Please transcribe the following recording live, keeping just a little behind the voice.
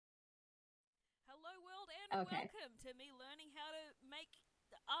Okay. Welcome to me learning how to make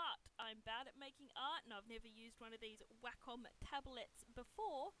the art. I'm bad at making art and I've never used one of these Wacom tablets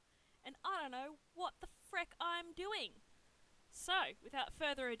before, and I don't know what the frick I'm doing. So, without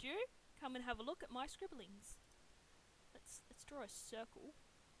further ado, come and have a look at my scribblings. Let's draw a circle.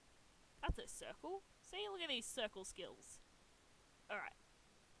 That's a circle. See, look at these circle skills. Alright.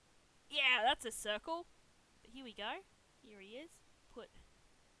 Yeah, that's a circle. But here we go. Here he is.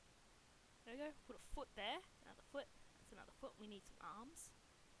 There we go. Put a foot there. Another foot. That's another foot. We need some arms.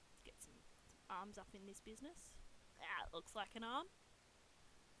 Let's get some arms up in this business. That looks like an arm.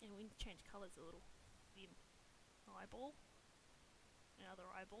 And we need to change colours a little. Eyeball. Another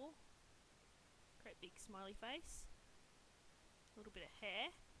eyeball. Great big smiley face. A little bit of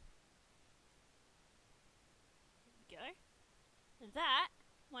hair. There we go. And that,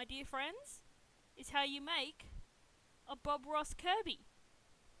 my dear friends, is how you make a Bob Ross Kirby.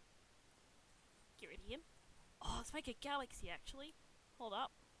 Get rid of him. Oh, let's make a galaxy actually. Hold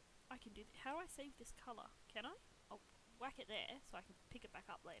up. I can do that. How do I save this colour? Can I? I'll whack it there so I can pick it back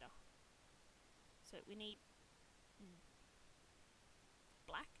up later. So we need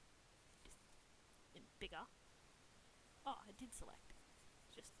black. Just bigger. Oh, I did select.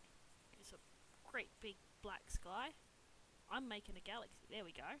 Just a great big black sky. I'm making a galaxy. There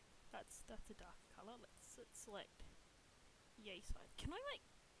we go. That's a dark colour. Let's select yay side. Can I make...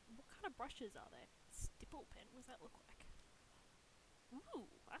 What kind of brushes are there? Stipple pen. What does that look like? Ooh,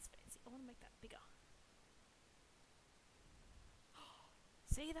 that's fancy. I want to make that bigger.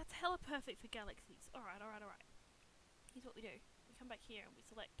 See, that's hella perfect for galaxies. Alright. Here's what we do. We come back here and we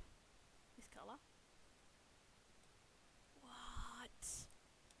select this colour. What?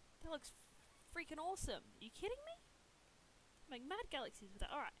 That looks freaking awesome. Are you kidding me? Make mad galaxies with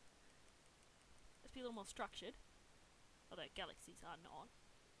that. Alright. Let's be a little more structured. Although galaxies are not.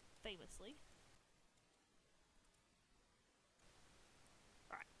 Famously.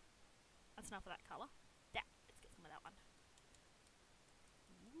 Alright. That's enough of that colour. Yeah, let's get some of that one.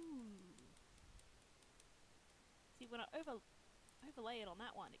 Ooh. See, when I overlay it on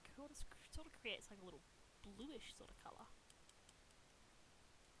that one, it sort of creates like a little bluish sort of colour.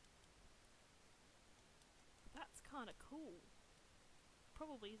 That's kind of cool.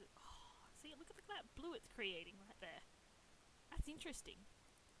 Probably is it... Oh, see, look at that blue it's creating right there. That's interesting.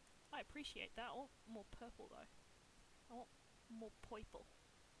 I appreciate that. I want more purple though. I want more purple.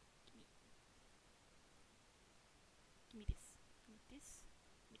 Give me this. Give me this.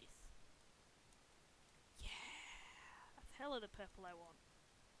 Give me this. Yeah! That's hella the purple I want.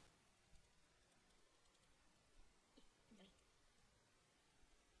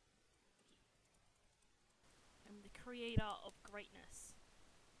 I'm the creator of greatness.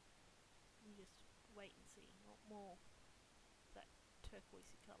 Let me just wait and see. Not more that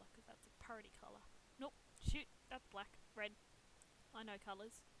turquoisey colour, because that's a parody colour. Nope. Shoot. That's black. Red. I know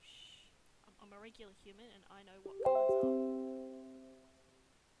colours. Shh. I'm a regular human and I know what colours are.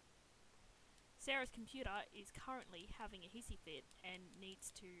 Sarah's computer is currently having a hissy fit and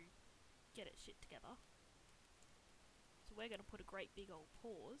needs to get its shit together. So we're going to put a great big old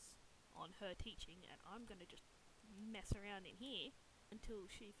pause on her teaching and I'm going to just mess around in here until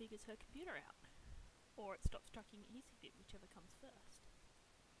she figures her computer out. Or it stops tracking a hissy fit, whichever comes first.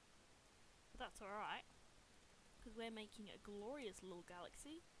 But that's alright, because we're making a glorious little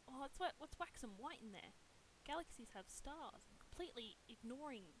galaxy. Oh, let's whack some white in there. Galaxies have stars. I'm completely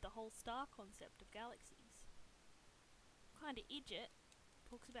ignoring the whole star concept of galaxies. What kind of idiot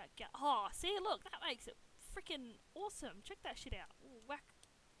talks about oh, see, look, that makes it freaking awesome. Check that shit out. Ooh, whack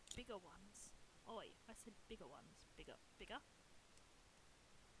bigger ones. Oh, yeah, I said bigger ones. Bigger.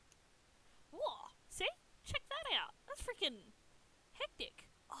 Whoa, see? Check that out. That's freaking hectic.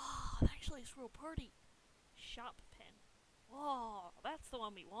 Oh, that actually is real pretty. Sharp pen. Oh, that's the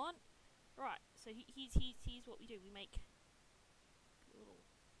one we want. Right, so here's what we do. We make a little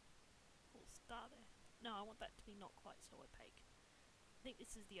star there. No, I want that to be not quite so opaque. I think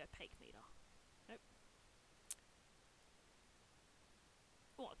this is the opaque meter. Nope.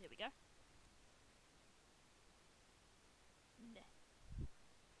 Oh, there we go. Nah.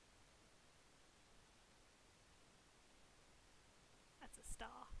 That's a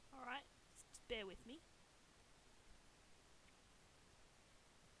star. Alright, just bear with me.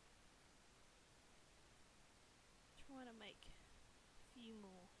 Trying to make a few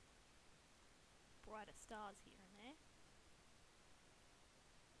more brighter stars here and there.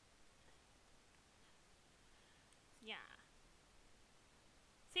 Yeah.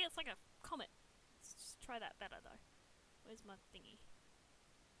 See, it's like a comet. Let's just try that better though. Where's my thingy?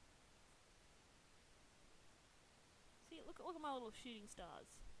 See, look at my little shooting stars.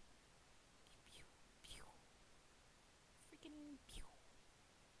 Pew.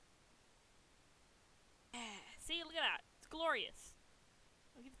 Yeah, see, look at that. It's glorious.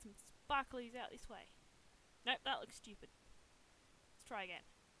 I'll give it some sparklies out this way. Nope, that looks stupid. Let's try again.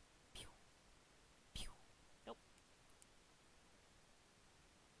 Pew. Pew. Nope.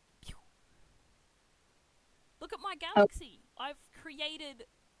 Pew. Look at my galaxy. I've created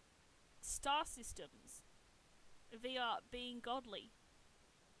star systems via being godly.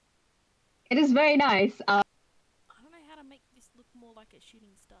 It is very nice. I don't know how to make this look more like a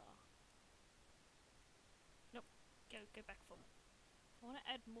shooting star. Nope. Go back for it. I want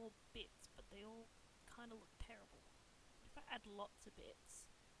to add more bits, but they all kind of look terrible. What if I add lots of bits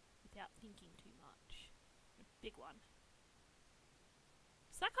without thinking too much? A big one.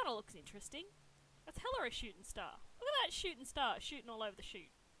 So that kind of looks interesting. That's hella a shooting star. Look at that shooting star shooting all over the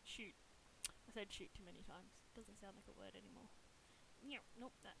shoot. Shoot. I said shoot too many times. Doesn't sound like a word anymore.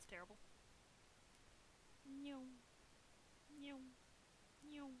 Nope, that's terrible.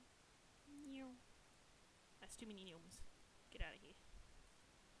 That's too many gnomes. Get out of here.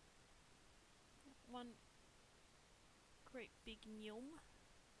 One great big gnome.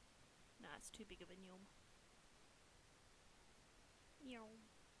 Nah, it's too big of a gnome. Gnome.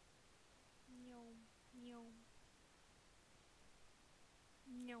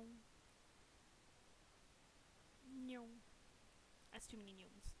 That's too many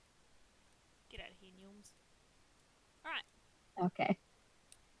gnomes. Get out of here, gnomes. Alright. Okay.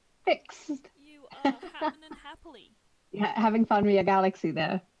 Fixed. You are happening happily. Yeah, having fun with your galaxy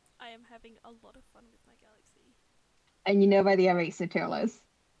there. I am having a lot of fun with my galaxy. And you know where the eraser tool is.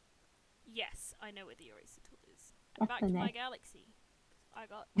 Yes, I know where the eraser tool is. What's Back the to name? my galaxy. I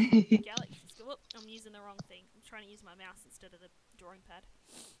got galaxies. Whoop, I'm using the wrong thing. I'm trying to use my mouse instead of the drawing pad.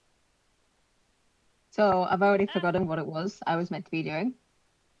 So I've already forgotten what it was I was meant to be doing.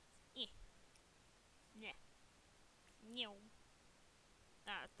 Gnome.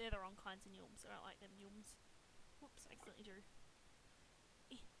 Ah, they're the wrong kinds of gnomes. I don't like them gnomes. Whoops, I accidentally drew.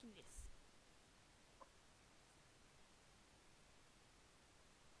 Give me this.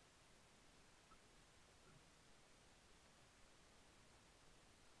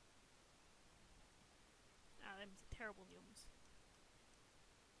 Ah, them's terrible gnomes.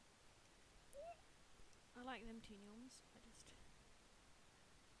 I like them two gnomes. I just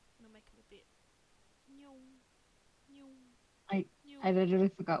want to make them a bit gnome. I literally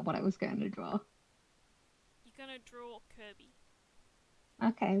forgot what I was going to draw. You're gonna draw Kirby.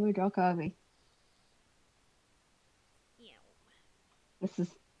 Okay, we draw Kirby. This is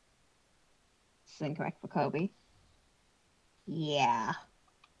incorrect for Kobe. Yeah.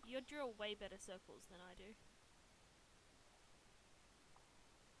 You draw way better circles than I do.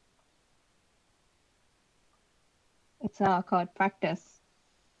 It's called practice.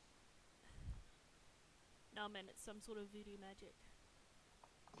 No, man, it's some sort of voodoo magic.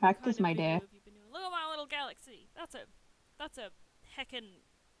 Practice, what kind my of dear. Have you been doing? Look at my little galaxy. That's a heckin'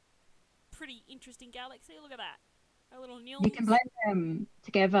 pretty interesting galaxy. Look at that. A little gnomes. You can blend them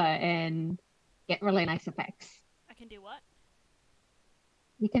together and get really nice effects. I can do what?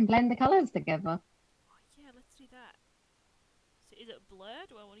 You can blend the colors together. Oh yeah, let's do that. So is it blur?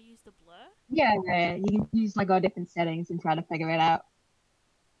 Do I want to use the blur? Yeah, you can use like all different settings and try to figure it out.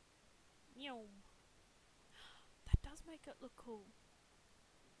 Gnome. That does make it look cool.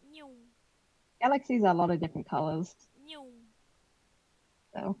 Gnome. Galaxies are a lot of different colors. Gnome.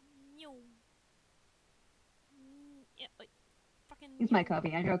 So. Gnome. Yeah, like fucking. Here's my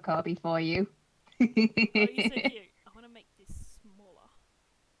Kobe. I drew Kobe for you. Oh, you're so cute. I want to make this smaller.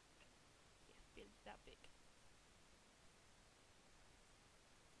 Yeah, that big.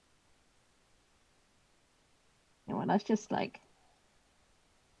 You know, let's just like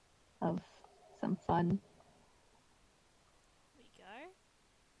have some fun. There you go.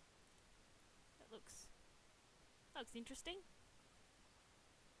 That looks interesting.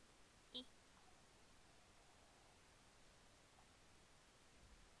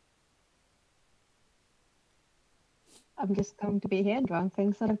 I'm just going to be here and drawing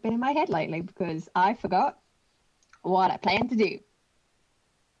things that have been in my head lately because I forgot what I planned to do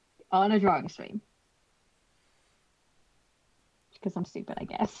on a drawing stream. Because I'm stupid, I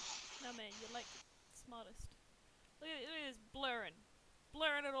guess. No man, you're like smartest. Look at this blurring.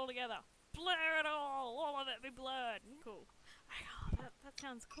 Blurring it all together. Blur it all of it be blurred. Cool. Oh, that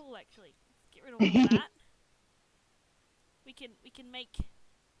sounds cool actually. Let's get rid of all that. We can make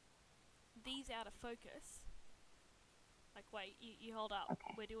these out of focus. Like wait, you hold up.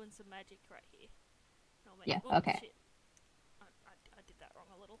 Okay. We're doing some magic right here. No, Yeah, oh, okay. Shit. I did that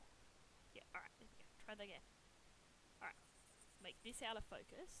wrong a little. Yeah, alright, there we go. Try that again. Alright. Make this out of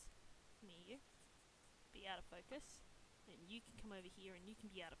focus. Near you. Be out of focus. And you can come over here and you can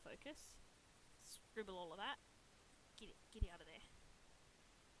be out of focus. Scribble all of that. Get out of there.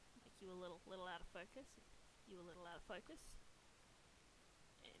 Make you a little out of focus. You a little out of focus.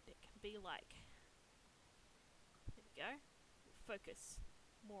 And it can be like, there we go. Focus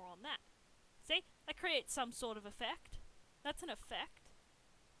more on that. See? That creates some sort of effect. That's an effect.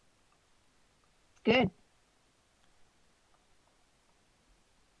 Good.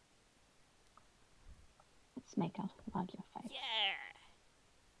 Let's make a larger face. Yeah!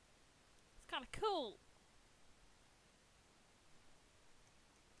 It's kind of cool.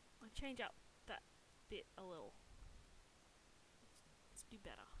 I'll change up that bit a little. Let's do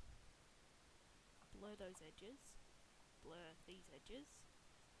better. Blur those edges. Blur these edges.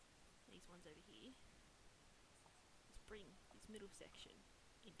 These ones over here. Let's bring this middle section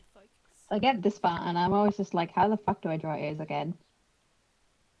into focus. I get this far, and I'm always just like, how the fuck do I draw ears again?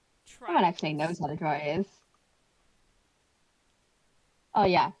 No one actually knows how to draw ears. Oh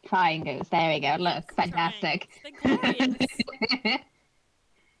yeah, triangles. There we go. Look, fantastic. They're glorious.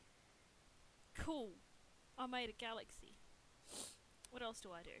 Cool. I made a galaxy. What else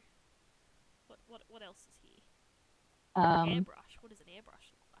do I do? What else is here? Airbrush. What does an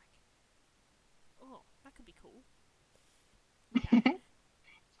airbrush look like? Oh, that could be cool. Okay.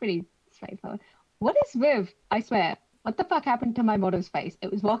 It's pretty straightforward. What is with? I swear, what the fuck happened to my model's face?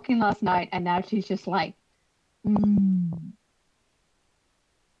 It was walking last night, and now she's just like, I'm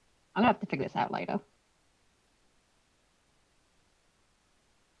gonna have to figure this out later. What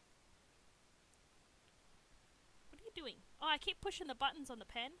are you doing? Oh, I keep pushing the buttons on the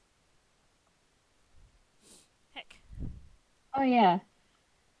pen. Heck. Oh yeah.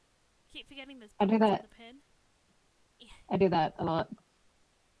 Keep forgetting there's I do buttons on that. the pen. I do that a lot.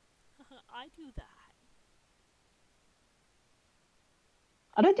 I do that.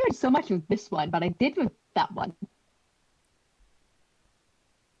 I don't do it so much with this one, but I did with that one.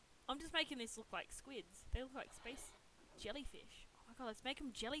 I'm just making this look like squids. They look like space jellyfish. Oh my god, let's make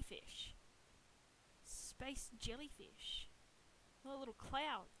them jellyfish. Space jellyfish. Little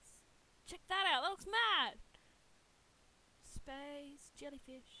clouds. Check that out, that looks mad! Space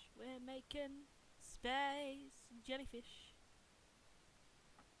jellyfish. We're making space jellyfish.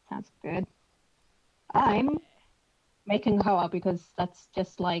 Sounds good. I'm making Hoa because that's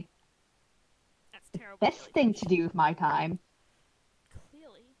just like That's the terrible. best thing to do with my time.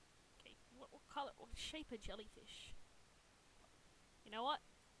 Clearly. Okay, what colour, what shape are jellyfish? You know what?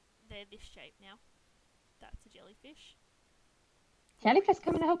 They're this shape now. That's a jellyfish. Jellyfish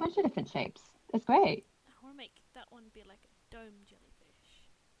come in a whole bunch of different shapes. It's great. I want to make that one be like a dome jellyfish.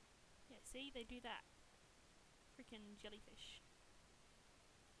 Yeah, see? They do that. Freaking jellyfish.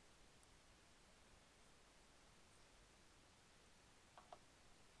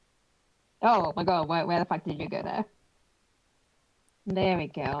 Oh my god, where the fuck did you go there? There we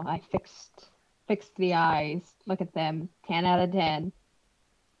go. I fixed the eyes. Look at them. 10 out of 10.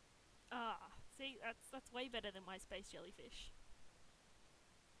 Ah, see? That's way better than my space jellyfish.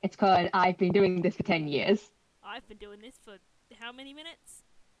 It's called I've been doing this for 10 years. I've been doing this for how many minutes?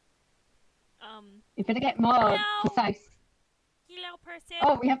 You better get more precise. Hello, person.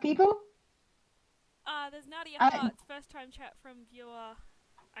 Oh, we have people? There's Nadia Hart's first time chat from viewer.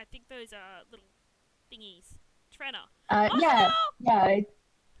 I think those are little thingies. Trenna. Yeah.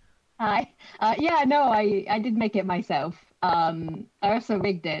 Hi. Yeah, no, I did make it myself. I also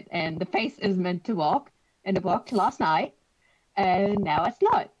rigged it, and the face is meant to walk, and it walked last night, and now it's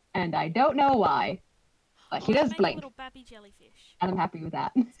not, and I don't know why. But she does blink. A little babby jellyfish. And I'm happy with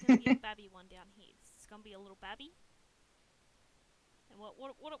that. It's gonna be a babby one down here. It's gonna be a little babby. And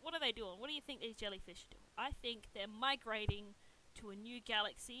what are they doing? What do you think these jellyfish are doing? I think they're migrating to a new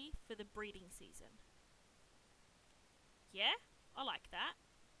galaxy for the breeding season. Yeah? I like that.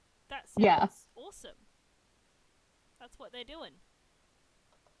 That sounds awesome. That's what they're doing.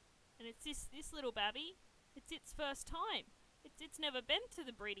 And it's this little babby. It's its first time. It's never been to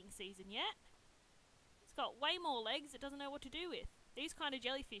the breeding season yet. It's got way more legs it doesn't know what to do with. These kind of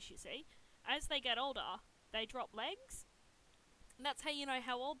jellyfish, you see, as they get older, they drop legs. And that's how you know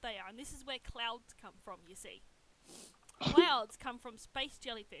how old they are. And this is where clouds come from, you see. Clouds come from space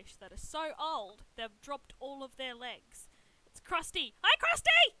jellyfish that are so old, they've dropped all of their legs. It's Krusty. Hi,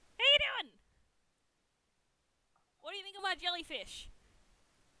 Krusty! How you doing? What do you think of my jellyfish?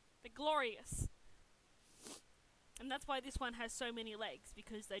 They're glorious. And that's why this one has so many legs,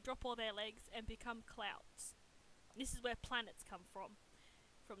 because they drop all their legs and become clouds. This is where planets come from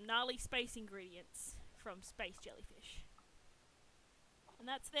gnarly space ingredients from space jellyfish. And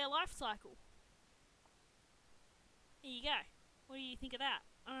that's their life cycle. Here you go. What do you think of that?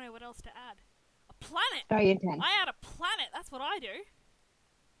 I don't know what else to add. A planet! Very intense. I add a planet, that's what I do.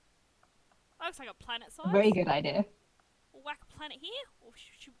 That looks like a planet A very size. good idea. We'll whack a planet here, or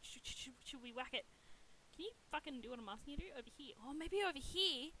should we whack it? Can you fucking do what I'm asking you to do? Over here. Oh, maybe over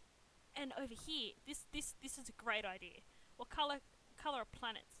here and over here. This is a great idea. What color are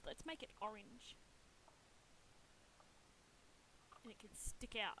planets? Let's make it orange. And it can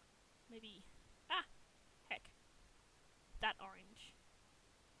stick out. Maybe, heck. That orange.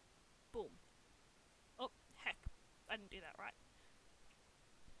 Boom. Oh, heck. I didn't do that right.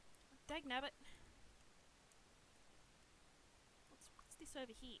 Dagnabbit. What's this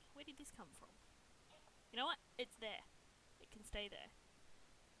over here? Where did this come from? You know what? It's there. It can stay there.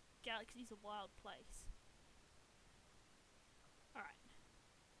 Galaxy's a wild place. Alright.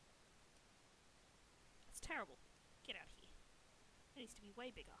 That's terrible. Get out of here. It needs to be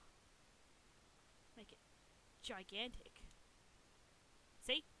way bigger. Make it gigantic.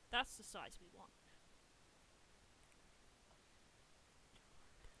 See? That's the size we want.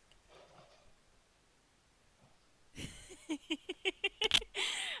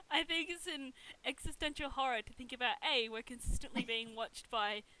 I think it's an existential horror to think about A, we're consistently being watched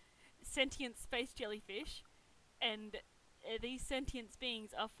by sentient space jellyfish, and these sentient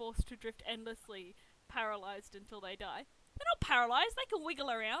beings are forced to drift endlessly, paralysed until they die. They're not paralysed, they can wiggle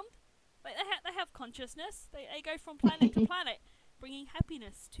around. They have consciousness. They go from planet to planet, bringing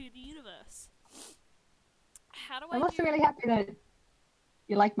happiness to the universe. How do I I'm also really happy that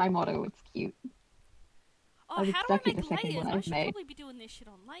you like my motto. It's cute. Oh, how do I make layers? I should probably be doing this shit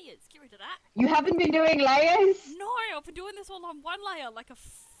on layers. Get rid of that. You haven't been doing layers? No, I've been doing this all on one layer, like a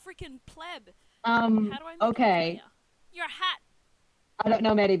freaking pleb. How do I make a layer? You're a hat. I don't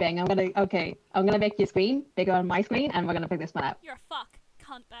know, Mary Bang. I'm gonna make your screen bigger on my screen, and we're gonna pick this one up. You're a fuck,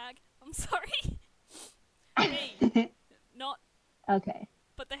 cunt bag. I'm sorry. Me, not. Okay.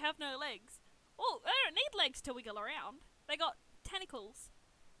 But they have no legs. Oh, they don't need legs to wiggle around. They got tentacles.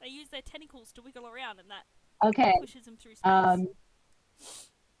 They use their tentacles to wiggle around, and that pushes them through space.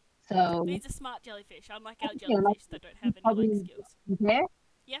 So these are smart jellyfish, unlike our jellyfish that don't have any leg skills. There?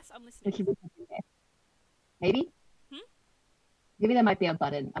 Yes, I'm listening. There. Maybe? Maybe there might be a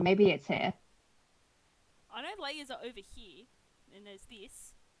button, or maybe it's here. I know layers are over here, and there's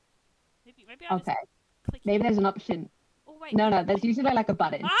this. Maybe I'll just click Maybe there's an option. Oh wait. No, there's usually like a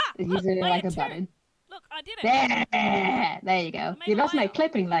button. There's usually like a button. Look, I did it. There you go. You lost my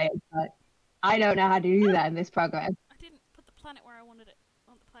clipping layers, but I don't know how to do that in this program. I didn't put the planet where I wanted it.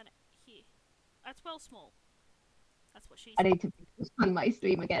 I want the planet here. That's well small. That's what she said. I need to fix this on my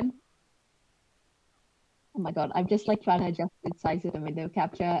stream again. Oh my god, I'm just like trying to adjust the size of the window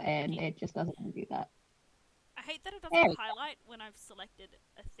capture, and it just doesn't want to do that. I hate that it doesn't highlight when I've selected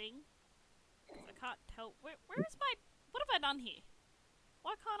a thing. I can't tell. Where is my... What have I done here?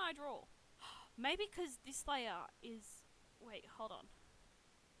 Why can't I draw? Maybe because this layer is... Wait, hold on.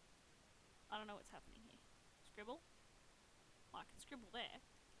 I don't know what's happening here. Scribble? Oh, I can scribble there.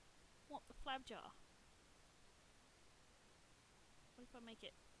 What the flab jar? What if I make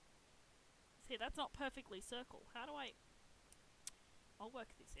it... See, that's not perfectly circle. How do I... I'll work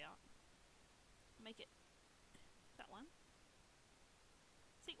this out. Make it... That one.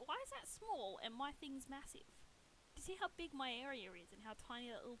 See, why is that small and my thing's massive? Do you see how big my area is and how tiny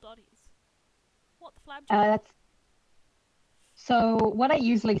that little dot is? What the flab jar? So what I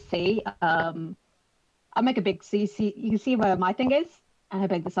usually see, I make a big you can see where my thing is and how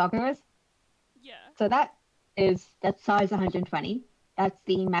big the soccer is? Yeah. So that's size 120. That's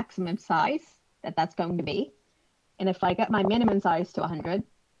the maximum size that's going to be. And if I get my minimum size to 100,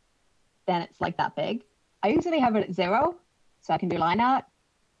 then it's like that big. I usually have it at 0, so I can do line art.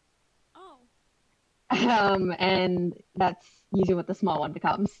 Oh. And that's usually what the small one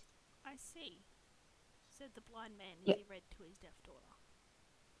becomes. I see. Said the blind man as he read to his deaf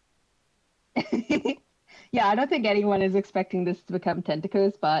daughter. Yeah, I don't think anyone is expecting this to become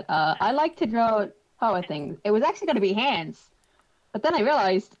tentacles, but I like to draw power things. It was actually going to be hands, but then I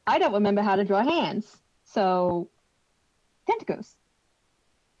realized I don't remember how to draw hands, so tentacles.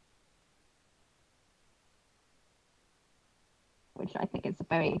 Which I think is a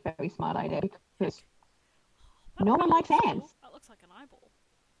very, very smart idea because no one likes hands. That looks like an eyeball.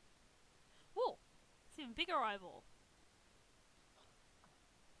 Whoa, it's an even bigger eyeball.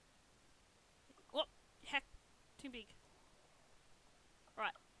 Whoop, heck, too big.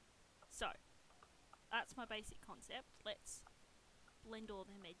 Right, so that's my basic concept. Let's blend all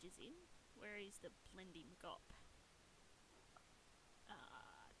them edges in. Where is the blending gop?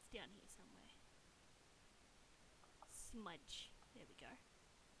 It's down here somewhere. Smudge. There we go.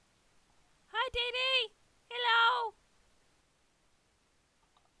 Hi, Dee Dee! Hello!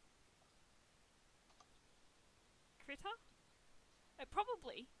 Critter?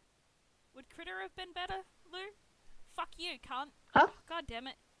 Probably. Would Critter have been better, Lou? Fuck you, cunt. Huh? God damn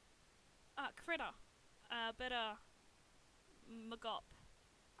it. Critter. Better Magop.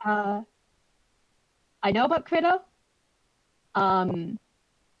 I know about Critter. I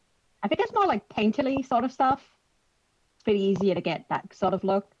think it's more like painterly sort of stuff. It's pretty easier to get that sort of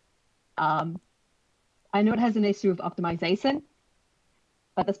look. I know it has an issue with optimization,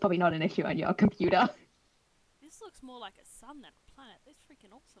 but that's probably not an issue on your computer. This looks more like a sun than a planet. That's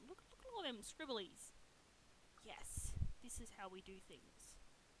freaking awesome. Look at all them scribblies. Yes, this is how we do things.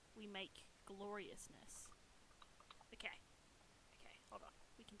 We make gloriousness. Okay, hold on.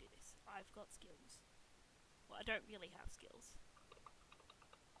 We can do this. I've got skills. Well, I don't really have skills.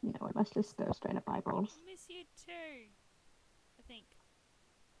 No, I must just go straight up eyeballs. Miss you too. I think.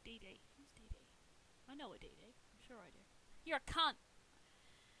 DD. Who's DD? I know a DD. I'm sure I do. You're a cunt.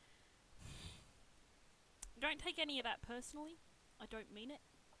 Don't take any of that personally. I don't mean it.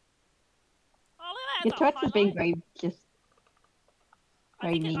 Oh, look Your at that. Twitch is being very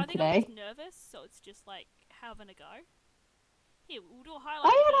mean I think today. I'm just nervous, so it's just like having a go. Here, we'll do a highlight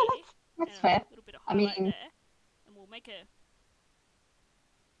Oh yeah, here, no, that's and fair. a little bit of highlight there, and we'll make a.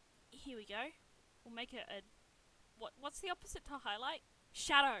 Here we go. We'll make a what's the opposite to highlight?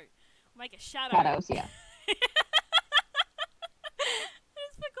 Shadow. We'll make a shadow. Shadows, yeah. I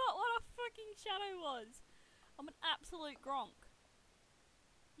just forgot what a fucking shadow was. I'm an absolute gronk.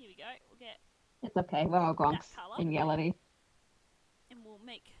 Here we go. We'll get It's okay. We're all gronks in reality. and we'll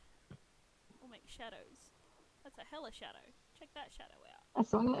make shadows. That's a hella shadow. Check that shadow out.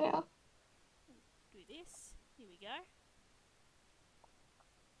 That's one there. Do this. Here we go.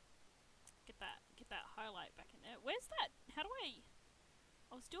 Get that highlight back in there. Where's that? How do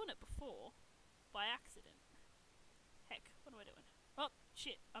I was doing it before by accident. Heck, what am I doing? Oh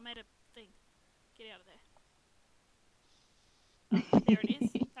shit, I made a thing. Get out of there. There it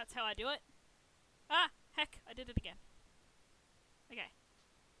is. That's how I do it. Ah, heck, I did it again. Okay.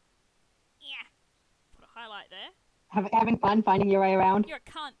 Yeah. Put a highlight there. Having fun finding your way around. You're a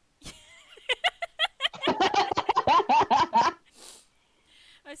cunt.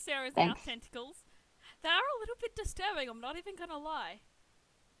 Oh, Sarah's mouth tentacles. They are a little bit disturbing, I'm not even gonna lie.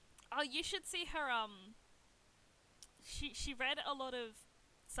 Oh, you should see her, She read a lot of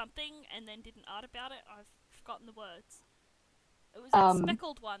something and then did an art about it. I've forgotten the words. It was that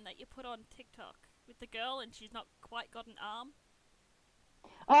speckled one that you put on TikTok with the girl and she's not quite got an arm.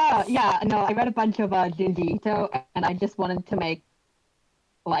 Oh, yeah, no, I read a bunch of Junji Ito, and I just wanted to make,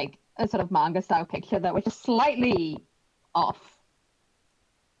 like, a sort of manga-style picture that was just slightly off.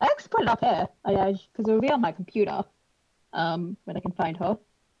 I actually put it up here, because it will be on my computer, when I can find her.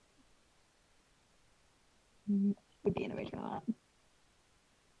 Would be an original art.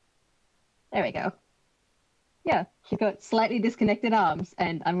 There we go. Yeah, she's got slightly disconnected arms,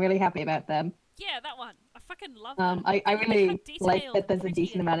 and I'm really happy about them. Yeah, that one. I fucking love that. I really like that there's a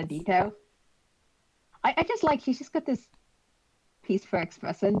decent amount of detail. I just like she's just got this piece for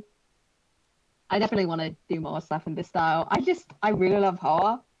expressing. I definitely want to do more stuff in this style. I really love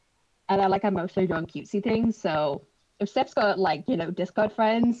horror, and I'm mostly doing cutesy things, so if Steph's got, like, you know, Discord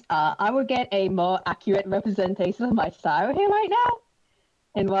friends, I would get a more accurate representation of my style here right now.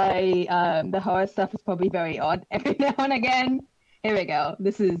 And why the horror stuff is probably very odd every now and again. Here we go.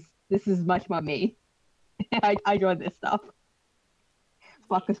 This is much more me. I draw this stuff.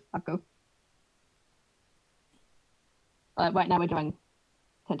 Fuckus fucko. Right now we're drawing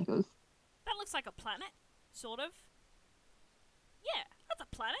tentacles. That looks like a planet, sort of. Yeah, that's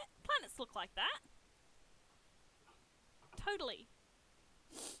a planet. Planets look like that. Totally.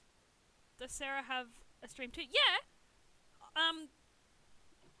 Does Sarah have a stream too? Yeah.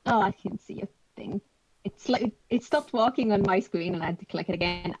 Oh, I can see a thing. It's like it stopped working on my screen and I had to click it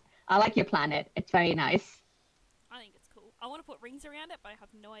again. I like your planet. It's very nice. I think it's cool. I want to put rings around it, but I have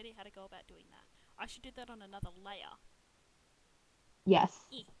no idea how to go about doing that. I should do that on another layer. Yes.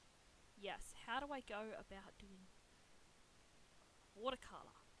 Yes. How do I go about doing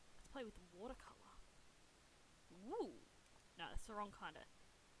watercolor? Let's play with watercolor. Ooh. No, that's the wrong kind of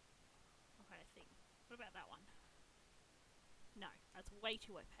thing. What about that one? No, that's way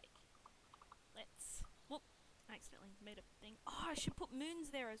too opaque. Let's. Whoop! I accidentally made a thing. Oh, I should put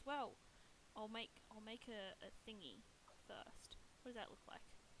moons there as well. I'll make a thingy first. What does that look like?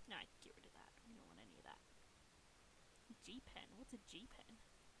 No, get rid of that. We don't want any of that. G pen. What's a G pen?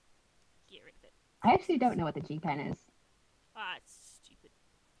 Get rid of it. I actually don't know what the G pen is. Ah, it's stupid.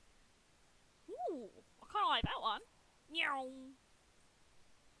 Ooh, I kind of like that one. Meow.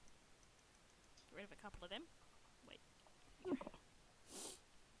 Get rid of a couple of them. Wait. Okay.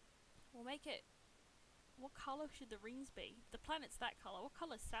 We'll What colour should the rings be? The planet's that colour. What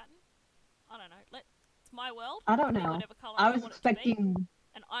colour's Saturn? I don't know. It's my world. I don't Be know. whatever colour I I was want it to be, expecting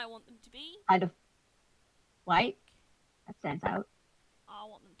and I want them to be kind of white. pink. That stands out. I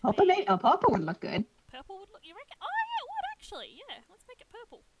want them to Purple, be oh, purple would look good. purple. Would look. You reckon? Oh yeah, it would actually. Yeah, let's make it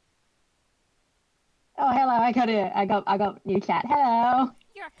purple. Oh, hello! I got new chat. Hello,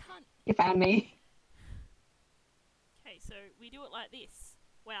 You're a cunt. you found me. Okay, so we do it like this.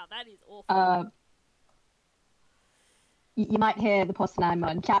 Wow, that is awful. You might hear the person I'm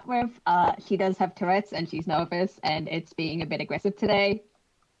on chat with. She does have Tourette's and she's nervous and it's being a bit aggressive today.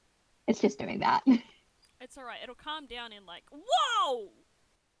 It's just doing that. It's alright, it'll calm down in like, whoa!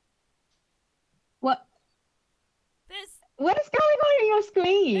 What? There's... What is going on your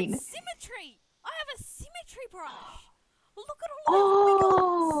screen? It's symmetry! I have a symmetry brush! Look at all those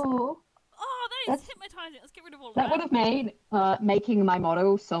wiggles! Oh, Oh, that is hypnotizing. Let's get rid of all of that that. would have made making my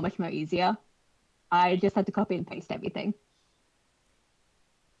model so much more easier. I just had to copy and paste everything.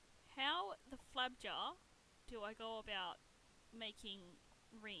 How the flab jar do I go about making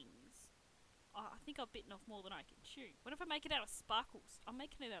rings? Oh, I think I've bitten off more than I can chew. What if I make it out of sparkles? I'm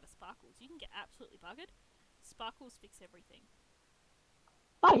making it out of sparkles. You can get absolutely buggered. Sparkles fix everything.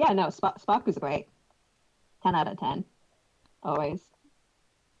 Oh yeah, no, sparkles are great. 10 out of 10. Always.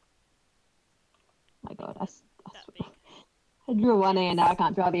 My god, I drew one A and now I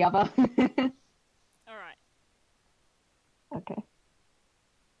can't draw the other. Alright. Okay.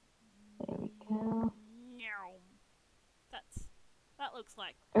 There we go. That looks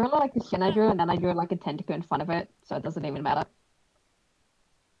like... I really like the shin I drew, and then I drew like a tentacle in front of it, so it doesn't even matter.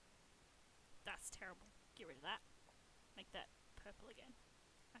 That's terrible. Get rid of that. Make that purple again.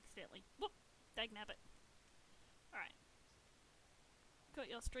 Accidentally. Whoop! Dagnabbit. Alright.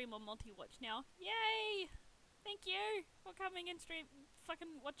 Got your stream on multi-watch now. Yay! Thank you for coming and fucking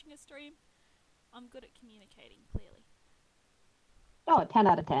watching a stream. I'm good at communicating, clearly. Oh, 10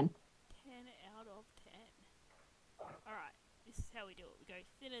 out of 10. 10 out of 10. Alright. This is how we do it. We go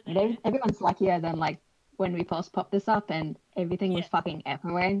thinner there. Everyone's luckier than like when we first popped this up and everything was fucking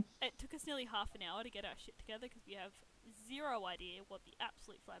everywhere. It took us nearly half an hour to get our shit together because we have zero idea what the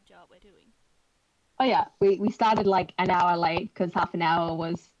absolute flab jar we're doing. Oh yeah, we started like an hour late because half an hour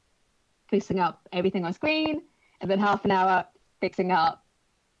was fixing up everything on screen, and then half an hour fixing up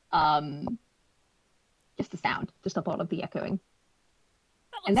just the sound, to stop all of the echoing.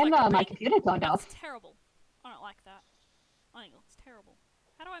 And then like my computer turned off. That's terrible. I don't like that. I think it looks terrible.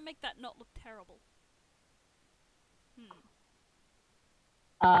 How do I make that not look terrible?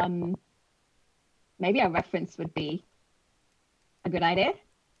 Maybe a reference would be a good idea.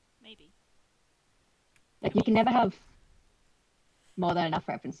 Maybe. Like you can never have more than enough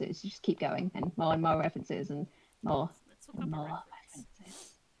references. You just keep going and more references and more and more references.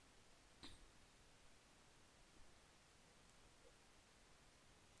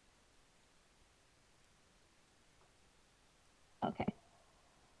 Okay.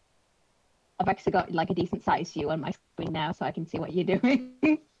 I've actually got like a decent sized view on my screen now, so I can see what you're doing.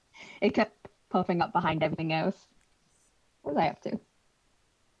 It kept popping up behind everything else. What was I up to?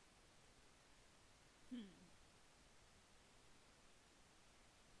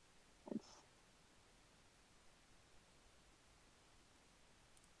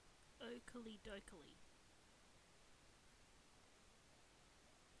 Oakley dokily.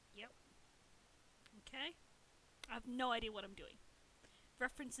 Yep. Okay. I have no idea what I'm doing.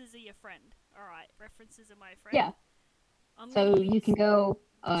 References are your friend. Alright, references are my friend. Yeah. So you can go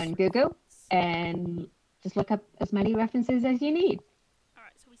on Google and just look up as many references as you need.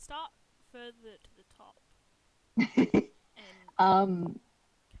 Alright, so we start further to the top. And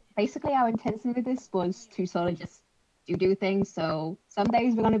basically our intention with this was to sort of just do things. So some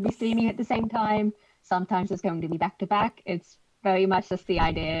days we're going to be streaming at the same time. Sometimes it's going to be back to back. It's very much just the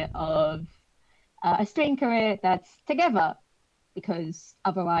idea of a stream career that's together, because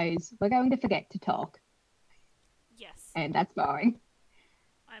otherwise we're going to forget to talk. Yes. And that's boring.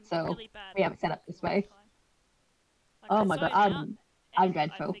 I'm really bad. We have it set up this way. Like, oh my god, I'm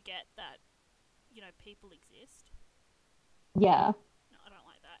dreadful. I forget that, people exist. Yeah. No, I don't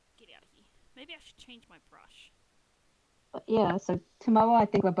like that. Get out of here. Maybe I should change my brush. But yeah, so tomorrow I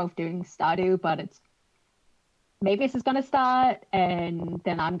think we're both doing Stardew, but maybe this is gonna start, and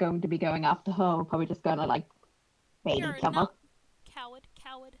then I'm going to be going after her. We're probably just gonna like bait each other.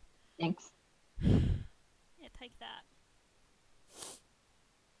 Coward. Thanks. Yeah, take that.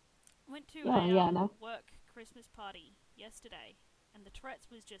 Went to a work Christmas party yesterday, and the Tourette's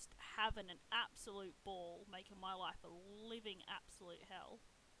was just having an absolute ball, making my life a living absolute hell.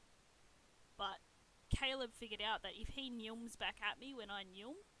 But Caleb figured out that if he nyums back at me when I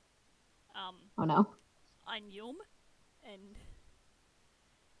nyum, oh no, I yum, and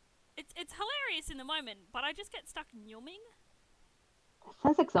it's hilarious in the moment, but I just get stuck yumming.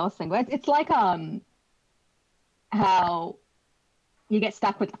 Sounds exhausting. But it's like how you get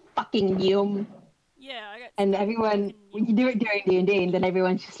stuck with fucking Neum, Yeah, I get and stuck with everyone fucking when you yum, do it during D&D, and then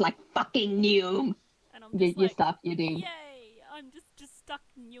everyone's just like fucking Neum. and I'm just You're like, stuck. You're doomed. yay! I'm just stuck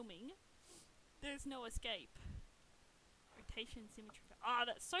yumming. There's no escape. Rotation symmetry. Ah,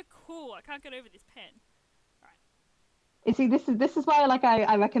 that's so cool. I can't get over this pen. Alright. You see, this is why like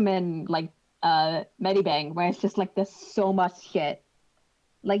I recommend like Medibang, where it's just like there's so much shit.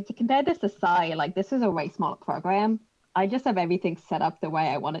 Like you compare this to Psy, like this is a way smaller program. I just have everything set up the way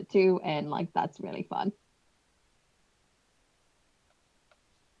I want it to, and like that's really fun.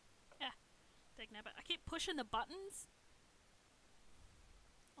 Yeah, taking that back. I keep pushing the buttons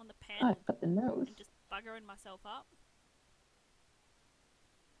on the pen Oh, I've got the nose. and just buggering myself up.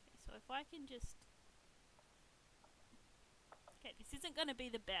 Okay, so if I can just... Okay, this isn't going to be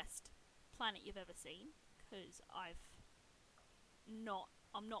the best planet you've ever seen, because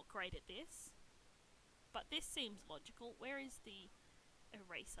I'm not great at this. But this seems logical. Where is the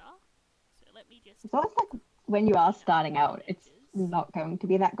eraser? So let me just... It's always like when you are starting out, it's edges. not going to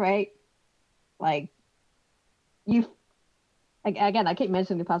be that great. Like you've again, I keep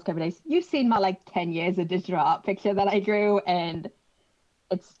mentioning the past couple of days. You've seen my like 10 years of digital art picture that I drew, and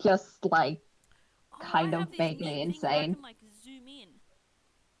it's just like Oh, I kind have of this vaguely neat thing where I insane. can like zoom in.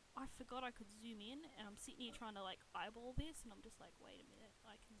 I forgot I could zoom in, and I'm sitting here trying to like eyeball this, and I'm just like, wait a minute,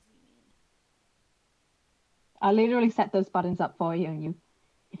 I can zoom in. I literally set those buttons up for you, and you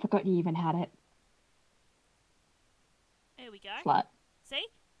forgot you even had it. There we go. Slut. See?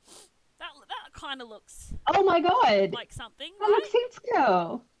 That kind of looks Oh my god, like something, that looks right? seems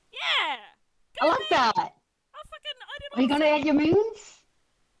cool. Yeah! I Go love me! that. I did Are you gonna add awesome! your moons?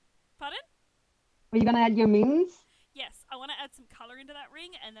 Pardon? Are you gonna add your moons? Yes, I want to add some colour into that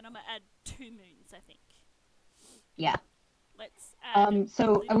ring, and then I'm going to add 2 moons, I think. Yeah. Let's add a So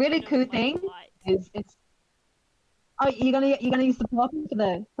a little really bit of cool like thing light. is it's. Oh, you're gonna use the purple for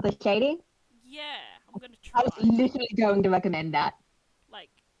the shading? Yeah, I'm going to I was try. literally going to recommend that. Like,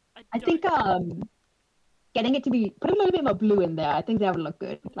 I I don't... think getting it to be put a little bit more blue in there. I think that would look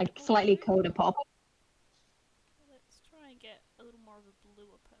good. A little bit Like more slightly blue? colder purple. Let's try and get a little more of a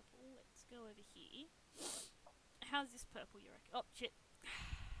bluer purple. Let's go over here. How's this purple, you reckon? Oh, shit.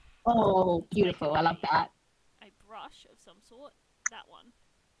 Oh, Let's make beautiful. I love that. a brush of some sort. That one.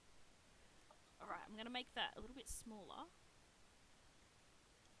 Alright, I'm going to make that a little bit smaller.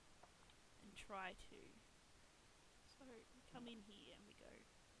 And try to... So, we come in here and we go...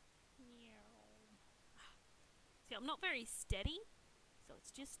 See, I'm not very steady. So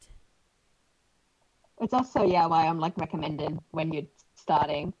it's just... It's also yeah why I'm like recommended when you're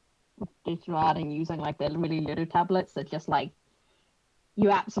starting digital art and using like the really little tablets that just like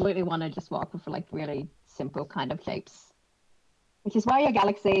you absolutely want to just work with like really simple kind of shapes. Which is why your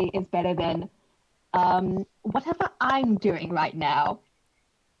galaxy is better than whatever I'm doing right now.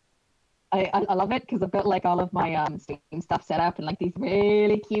 I love it because I've got like all of my Steam stuff set up and like these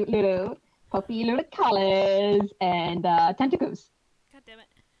really cute little puppy little colors and tentacles. God damn it.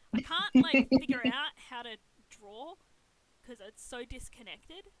 I can't like figure out how to draw because it's so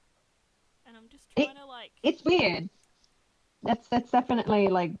disconnected. And I'm just trying to like... It's weird. That's definitely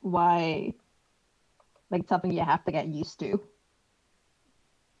like why like something you have to get used to.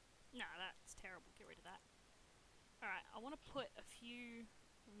 No, that's terrible. Get rid of that. Alright, I want to put a few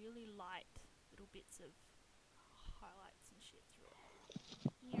really light little bits of highlights and shit through it.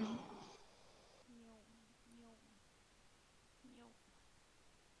 Yum. Yum. Yum. Yum.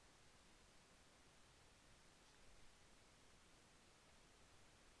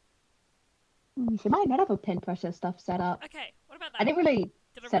 She might not have a pen pressure stuff set up. Okay, what about I that? didn't really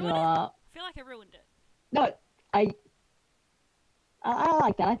Did I set it ruin all it? up. I feel like I ruined it. No, I I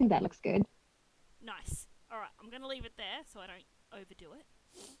like that. I think that looks good. Nice. Alright, I'm going to leave it there so I don't overdo it.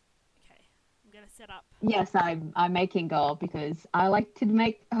 Okay, I'm going to set up... Yes, I'm making gold because I like to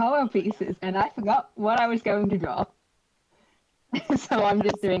make horror pieces, and I forgot what I was going to draw. So I'm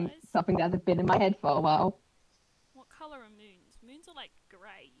just doing size. something that's been in my head for a while. What colour are moons? Moons are like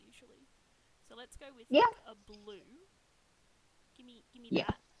grey usually. So let's go with Yeah. like a blue. Give me Yeah.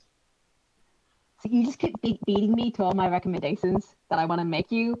 that. So you just keep beating me to all my recommendations that I want to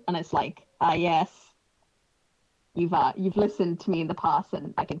make you, and it's like, yes, you've listened to me in the past,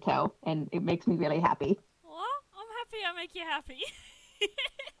 and I can tell, and it makes me really happy. Well, I'm happy I make you happy.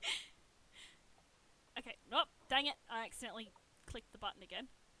 Okay, nope, dang it, I accidentally clicked the button again.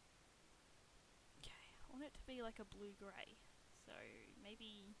 Okay, I want it to be like a blue-grey. So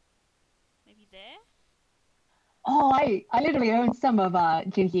maybe there? Oh, I literally own some of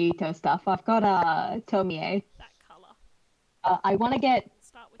Junji Ito stuff. I've got Tomie. That colour. I want to get We'll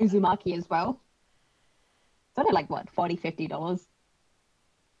start with that. Uzumaki as well. It's only like what, $40, $50.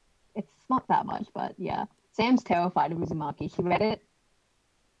 It's not that much, but yeah. Sam's terrified of Uzumaki. She read it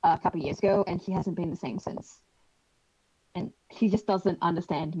a couple of years ago, and she hasn't been the same since. And she just doesn't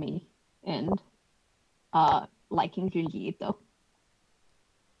understand me and liking Junji Ito.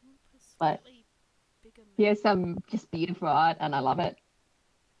 But Slightly bigger moon. here's some just beautiful art, and I love it.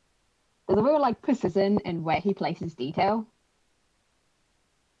 There's a real like precision in where he places detail,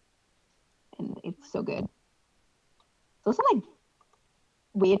 and it's so good. It's also like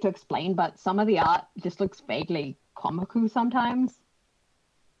weird to explain, but some of the art just looks vaguely comical sometimes.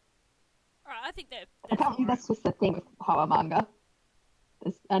 Alright, I think that's Apparently, alright. that's just the thing with horror manga.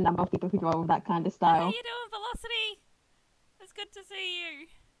 There's a number of people who draw that kind of How style. you doing, Velocity? It's good to see you.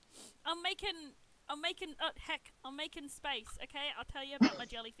 I'm making heck, I'm making space, okay? I'll tell you about my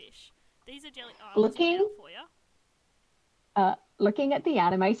jellyfish. These are I'll zoom Looking, out for you. looking at the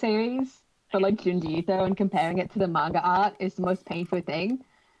anime series for Okay. like Junji Ito and comparing it to the manga art is the most painful thing.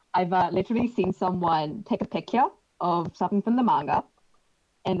 I've literally seen someone take a picture of something from the manga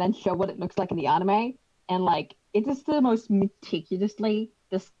and then show what it looks like in the anime, and like it's just the most meticulously,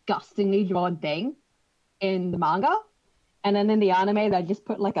 disgustingly drawn thing in the manga, and then in the anime they just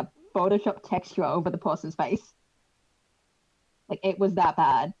put like a Photoshop texture over the person's face. Like it was that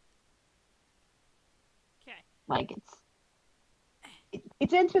bad. Okay. Like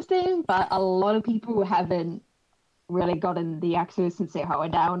it's interesting, but a lot of people haven't really gotten the actual sincere horror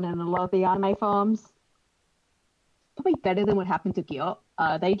down in a lot of the anime forms. Probably better than what happened to Gyo.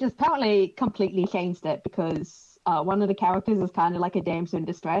 They just apparently completely changed it because one of the characters is kind of like a damsel in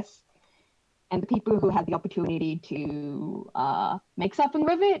distress, and the people who had the opportunity to make something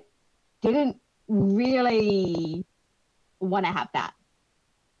with it didn't really want to have that.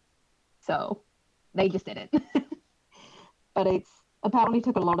 So they just didn't. But it's apparently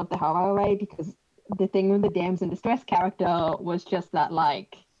took a lot of the horror away because the thing with the damsel in distress character was just that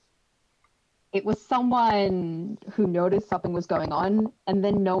like it was someone who noticed something was going on and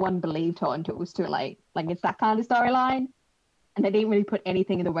then no one believed her until it was too late. Like it's that kind of storyline. And they didn't really put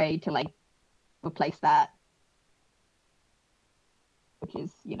anything in the way to like replace that. Which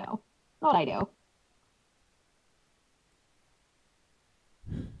is, not ideal.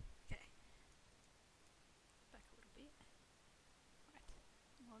 Okay. Back a little bit. Right.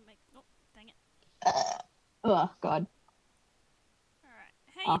 I want to make. Oh, dang it. Oh god. Alright.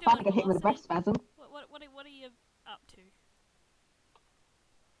 How I you finally doing, got hit with a breath Velocity? spasm. What are you up to?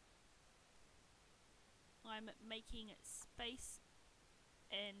 I'm making space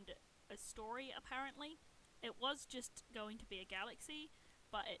and a story, apparently. It was just going to be a galaxy,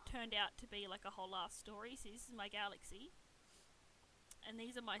 but it turned out to be like a whole last story. So this is my galaxy. And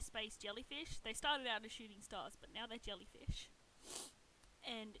these are my space jellyfish. They started out as shooting stars, but now they're jellyfish.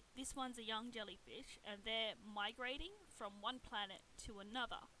 And this one's a young jellyfish, and they're migrating from one planet to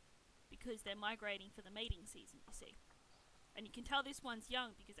another because they're migrating for the mating season, you see. And you can tell this one's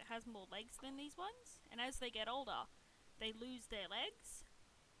young because it has more legs than these ones, and as they get older, they lose their legs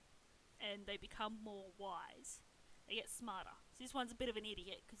and they become more wise. They get smarter. So this one's a bit of an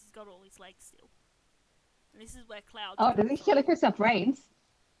idiot because he's got all his legs still. And this is where clouds Oh, come does these from. jellyfish have brains?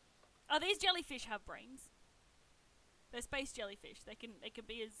 Oh, these jellyfish have brains. They're space jellyfish. They can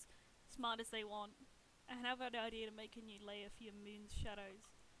be as smart as they want. And have an idea to make a new layer for your moon's shadows,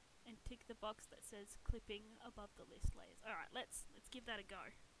 and tick the box that says clipping above the list layers. All right, let's give that a go.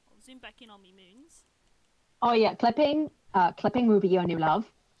 I'll zoom back in on me moons. Oh yeah, clipping. Clipping will be your new love.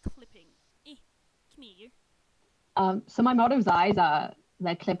 Clipping. Come here, you. So my model's eyes are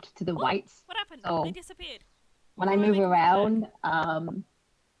they're clipped to the Oh, whites. what happened? So They disappeared. when How I do I move make them come back? around,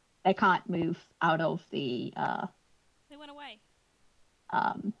 they can't move out of the They went away.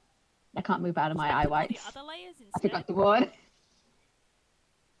 um they can't move out of Should my I eye clip all the whites. other layers I instead? forgot the word.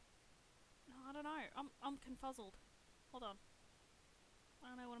 No, I don't know. I'm confuzzled. Hold on. I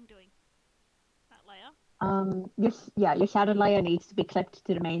don't know what I'm doing. That layer. Your shadow layer needs to be clipped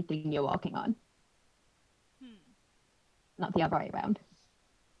to the main thing you're working on, Hmm. not the other way around.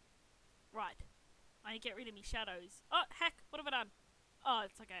 Right. I need to get rid of me shadows. Oh heck! What have I done? Oh,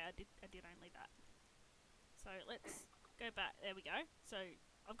 it's okay. I did only that. So let's go back. There we go. So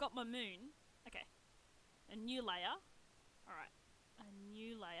I've got my moon. Okay. A new layer. All right. A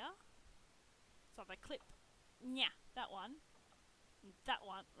new layer. So if I clip, that one,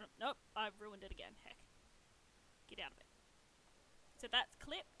 nope, I've ruined it again. Heck, get out of it. So that's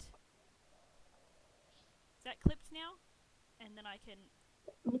clipped. Is that clipped now? And then I can.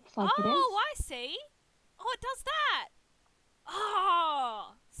 Looks like it is. Oh, I see. Oh, it does that!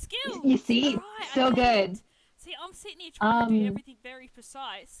 Oh, You skills! see? Alright, I So get good. it. See, I'm sitting here trying to do Um, everything very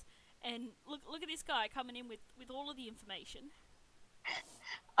precise, and look at this guy coming in with all of the information.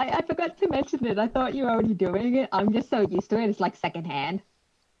 I forgot to mention it. I thought you were already doing it. I'm just so used to it. It's like secondhand.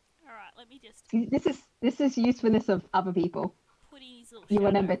 Alright, let me just See, this is usefulness of other people. put in his little You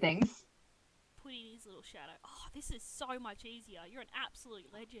remember shadow. things. Put in his little shadow. Oh, this is so much easier. You're an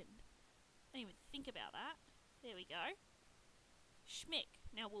absolute legend. I didn't even think about that. There we go. Schmick.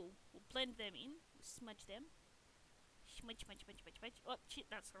 Now we'll blend them in. We'll smudge them. Smudge, smudge, smudge, smudge, smudge. Oh, shit,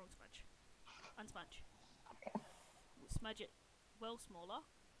 that's the wrong smudge. Unsmudge. We'll smudge it well smaller.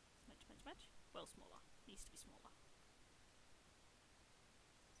 Smudge, smudge, smudge. Well smaller. Needs to be smaller.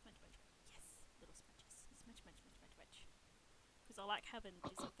 Smudge, smudge, smudge. Yes, little smudges. Smudge, smudge, smudge, smudge, smudge. Because I like having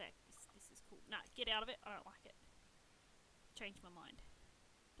this effect. This is cool. Nah, get out of it. I don't like it. Change my mind.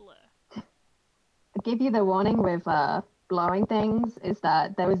 Blur. To give you the warning with blurring things is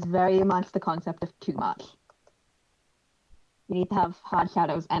that there is very much the concept of too much. You need to have hard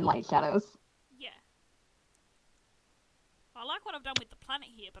shadows and light shadows. Yeah. I like what I've done with the planet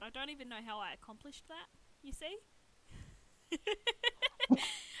here, but I don't even know how I accomplished that. You see?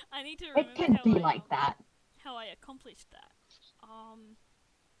 I need to It remember can be like that. how I accomplished that.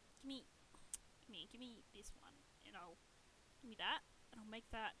 Give me this one, and I'll give me that, and I'll make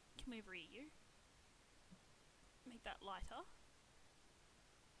that. Come over here, you. Make that lighter.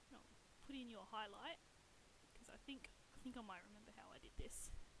 And I'll put in your highlight because I think I might remember how I did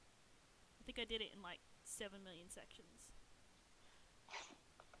this. I think I did it in like 7 million sections.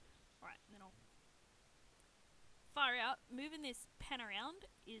 Alright, and then I'll fire out. Moving this pen around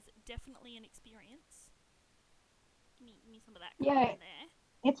is definitely an experience. Give me some of that colour Yeah, in there.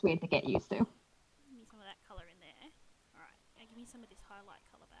 it's weird to get used to. Give me some of that colour in there. Alright, now give me some of this highlight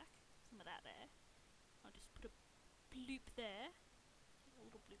colour back. Some of that there. I'll just put a bloop there. A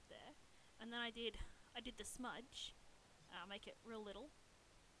little bloop there. And then I did the smudge. I'll make it real little.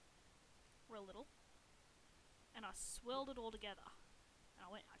 Real little. And I swirled it all together. And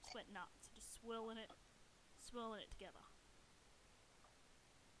I just went nuts. Just swirling it together.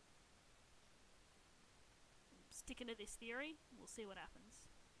 Sticking to this theory, we'll see what happens.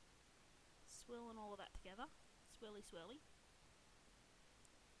 Swirling all of that together. Swirly, swirly.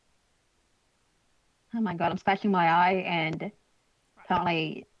 Oh my god, I'm scratching my eye and Right.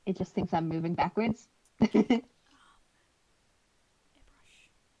 apparently it just thinks I'm moving backwards. Airbrush.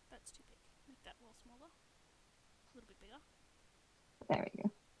 That's too big. Make that a little smaller. A little bit bigger. There we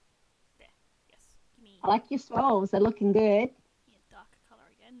go. There. Yes. Give me I like your swirls, they're looking good. darker colour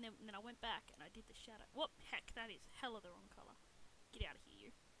again. And then I went back and I did the shadow. Whoop! Heck, that is hella the wrong colour. Get out of here,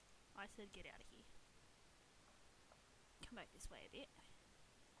 you. I said get out of here. Come back this way a bit.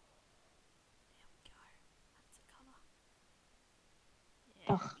 There we go. That's the colour.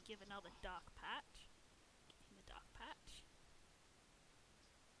 Yeah, Ugh. we give another dark patch. Give him a dark patch.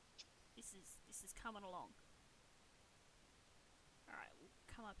 This is coming along. Alright, we'll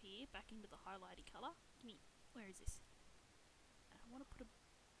come up here, back into the highlighty colour. Give me, where is this? And I want to put a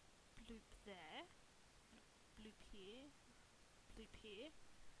bloop there. And a bloop here. Bloop here.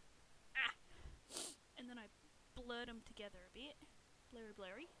 Ah! And then I blurred them together a bit. Blurry,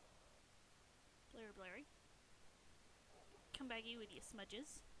 blurry. Blurry, blurry. Come back here with your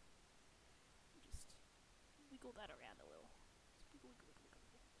smudges. Just wiggle that around a little. Just wiggle, wiggle, wiggle,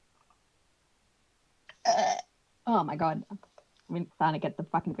 wiggle. Oh my god. I'm starting to get the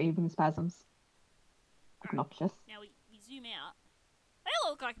fucking breathing spasms. Obnoxious. Now we zoom out. They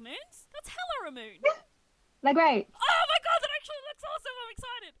look like moons. That's hella a moon. They're great. Oh my god, that actually looks awesome. I'm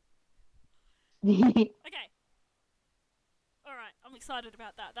excited. Okay. Alright, I'm excited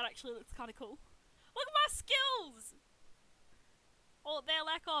about that. That actually looks kind of cool. Look at my skills! Oh, they're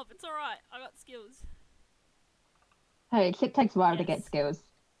lack of. It's alright. I got skills. Hey, shit takes a while to get Yes. skills.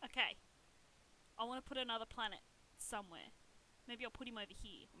 Okay. I want to put another planet somewhere. Maybe I'll put him over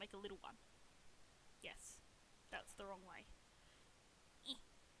here. Make a little one. Yes. That's the wrong way.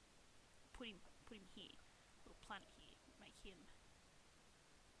 Put him here. Little planet here. Make him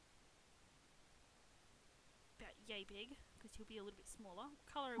about yay big, because he'll be a little bit smaller.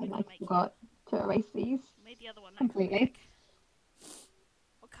 What colour are we going to make forgot to erase these. Made the other one Completely.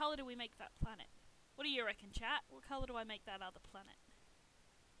 What colour do we make that planet? What do you reckon, chat? What colour do I make that other planet?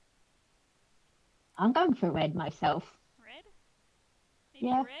 I'm going for red myself. Red? Maybe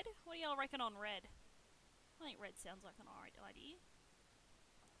Yeah. red? What do y'all reckon on red? I think red sounds like an alright idea.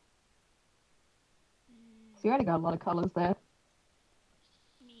 So you already got a lot of colours there.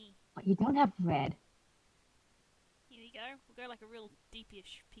 Me. But you don't have red. Here we go. We'll go like a real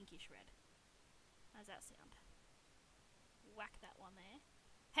deepish, pinkish red. How's that sound? Whack that one there.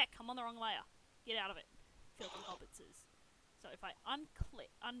 Heck, I'm on the wrong layer. Get out of it, filthy hobbitses. So if I unclip...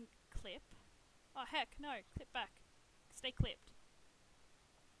 Oh heck, no, clip back. Stay clipped.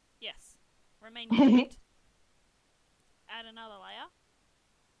 Yes. Remain clipped. Add another layer.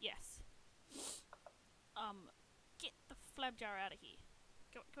 Yes. Get the flab jar out of here.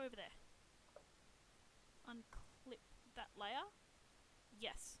 Go over there. Unclip that layer.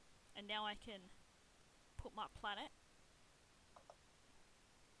 Yes. And now I can put my planet.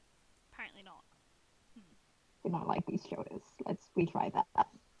 Apparently not. Do not like these shoulders. Let's retry that.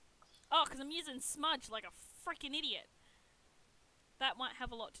 Oh, because I'm using smudge like a freaking idiot. That might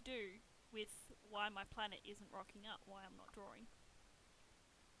have a lot to do with why my planet isn't rocking up, why I'm not drawing.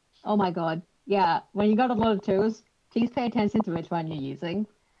 Oh my god. Yeah, when you got a lot of tools, please pay attention to which one you're using.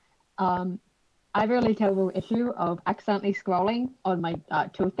 I have a really terrible issue of accidentally scrolling on my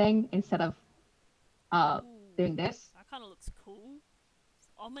tool thing instead of doing this. That kind of looks cool. It's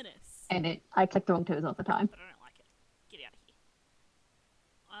ominous. And I click the wrong tools all the time. But I don't like it. Get out of here.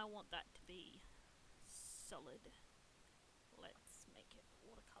 I want that to be solid. Let's make it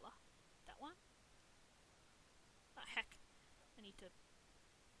watercolor. That one? Oh, heck. I need to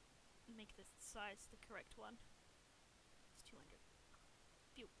make the size the correct one. It's 200.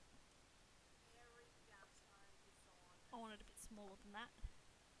 Phew. I want it a bit smaller than that.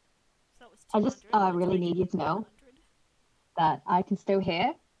 So that was 200. I just really need you to know that I can still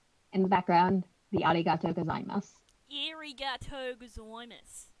hear in the background the arigato gozaimasu. Arigato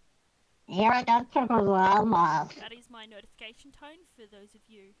gozaimasu. Arigato gozaimasu. That is my notification tone for those of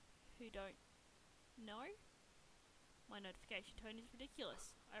you who don't know. My notification tone is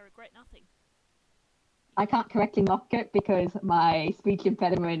ridiculous. I regret nothing. I can't correctly mock it because my speech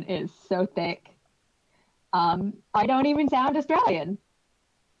impediment is so thick. I don't even sound Australian.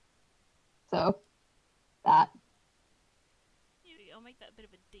 So, that. Here we go. I'll make that a bit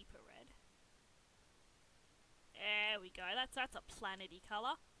of a deeper red. There we go. That's a planety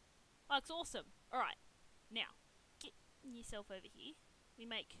colour. Looks awesome. Alright. Now, get yourself over here. We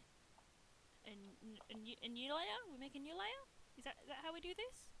make a new layer? We make a new layer? Is that how we do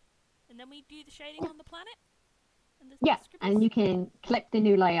this? And then we do the shading on the planet? And yeah, and you can clip the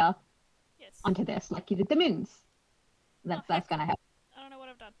new layer onto this, like you did the moons. That's gonna happen. I don't know what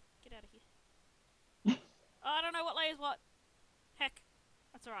I've done. Get out of here. I don't know what layer's what. Heck.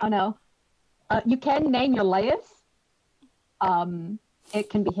 That's alright. Oh no. You can name your layers. It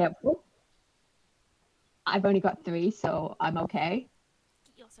can be helpful. I've only got 3, so I'm okay.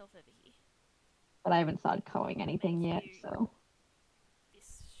 Get yourself over here. But I haven't started coloring anything yet, so...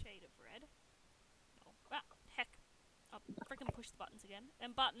 This shade of red. Oh, ah, heck. I'll freaking push the buttons again.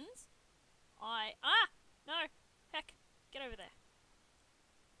 And buttons. No! Heck. Get over there.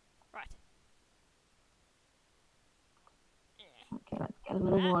 Right. Okay, let's get a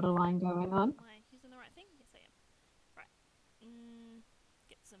little waterline going on. Am I using the right thing? Yes, I am. Right.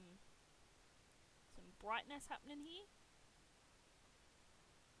 Get some brightness happening here.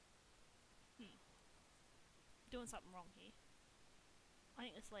 Doing something wrong here. I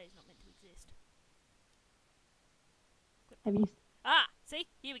think this layer's not meant to exist. Have you... See?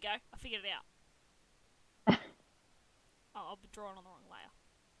 Here we go. I figured it out. Oh, I've been drawing on the wrong layer.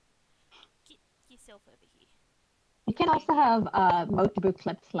 Get yourself over here. You can also have multiple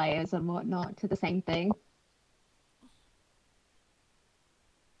clipped layers and whatnot to the same thing.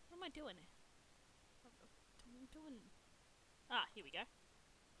 What am I doing? Here we go.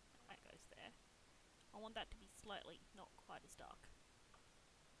 That goes there. I want that to be slightly not quite as dark.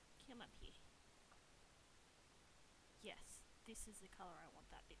 Come up here. Yes, this is the colour I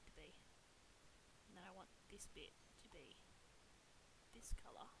want that bit to be. And then I want this bit to be this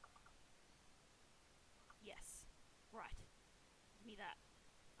colour. Yes. Right. Give me that.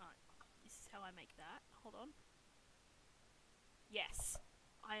 Alright. This is how I make that. Hold on. Yes.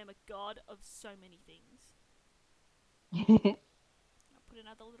 I am a god of so many things. I'll put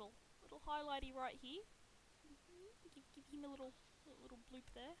another little highlighty right here. Give him a little bloop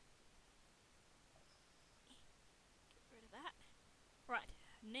there. Get rid of that. Right,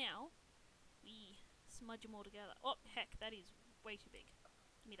 now we smudge them all together. Oh, heck, that is way too big.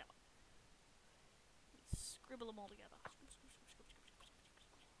 Give me that one. We scribble them all together.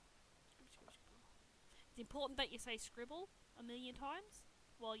 It's important that you say scribble a million times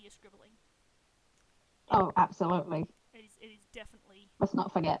while you're scribbling. Oh, absolutely. It is definitely... Let's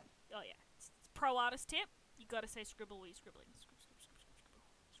not forget. Oh yeah, it's pro artist tip. You gotta say scribble while you're scribbling.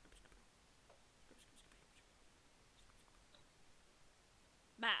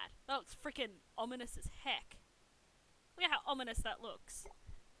 Mad. That looks freaking ominous as heck. Look at how ominous that looks.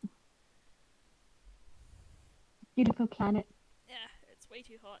 beautiful planet. Yeah, it's way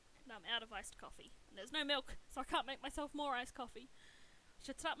too hot, and I'm out of iced coffee. And there's no milk, so I can't make myself more iced coffee.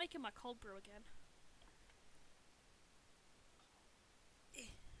 Should start making my cold brew again.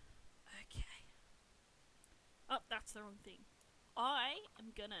 Okay. Oh, that's the wrong thing. I am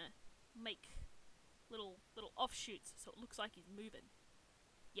gonna make little offshoots so it looks like he's moving.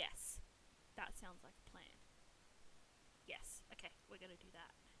 Yes, that sounds like a plan. Yes, okay, we're gonna do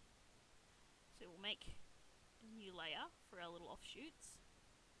that. So we'll make a new layer for our little offshoots.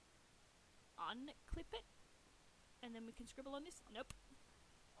 Unclip it, and then we can scribble on this. Nope.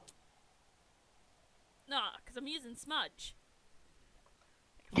 Nah, because I'm using smudge.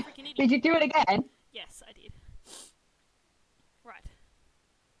 Like a freaking idiot. Did you do it again? Yes, I did. Right.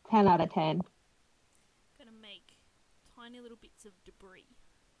 10 out of 10. Gonna make tiny little bits of debris.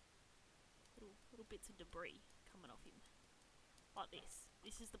 Little bits of debris coming off him. Like this.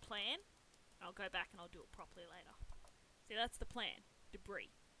 This is the plan. I'll go back and I'll do it properly later. See, that's the plan.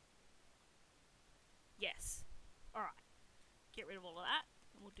 Debris. Yes. Alright. Get rid of all of that,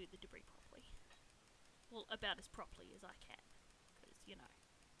 and we'll do the debris properly. Well, about as properly as I can. Because, you know,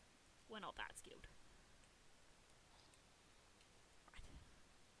 we're not that skilled. Right.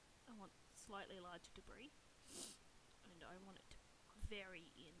 I want slightly larger debris. And I want it to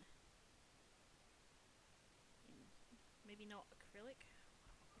vary in maybe not acrylic.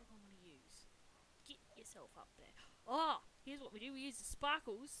 What do I want to use? Get yourself up there. Oh, here's what we do. We use the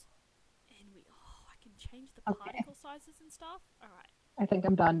sparkles, and I can change the particle sizes and stuff. All right. I think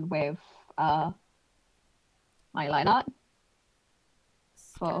I'm done with my line art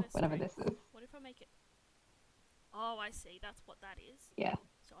for whatever this is. What if I make it? Oh, I see. That's what that is. Yeah.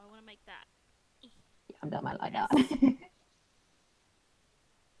 So I want to make that. Yeah, I'm done my line art.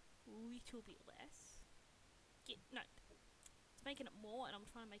 Little bit less. No. It's making it more, and I'm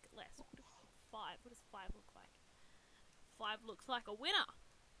trying to make it less. What if 5? What does 5 look like? 5 looks like a winner.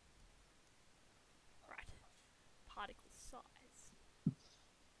 Right. Particle size.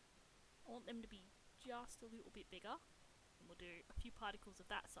 I want them to be just a little bit bigger. And we'll do a few particles of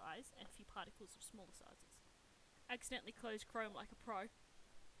that size and a few particles of smaller sizes. Accidentally closed Chrome like a pro.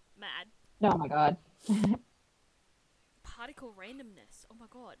 Mad. Oh my god. Particle randomness. Oh my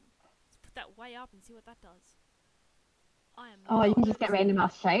god. Let's put that way up and see what that does. Oh, you can just get random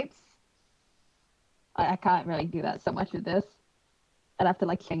ass shapes. I can't really do that so much with this. I'd have to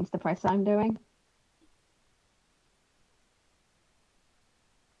like change the press I'm doing.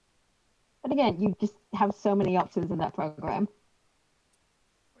 But again, you just have so many options in that program.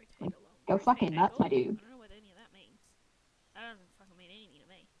 Rotate Go fucking nuts, my dude. I don't know what any of that means. That doesn't fucking mean anything to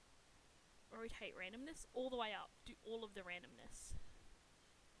me. Rotate randomness all the way up. Do all of the randomness.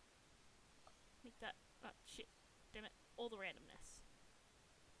 Make that. Oh, shit. Damn it. All the randomness.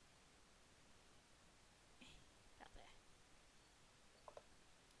 Out there.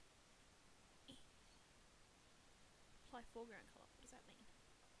 Apply foreground colour. What does that mean?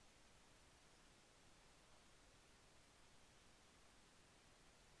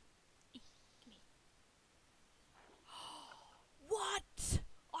 Come here. What?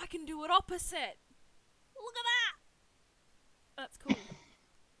 I can do it opposite. Look at that. That's cool.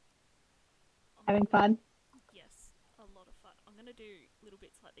 Having fun? Yes, a lot of fun. I'm gonna do little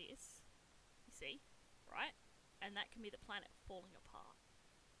bits like this. You see? Right? And that can be the planet falling apart.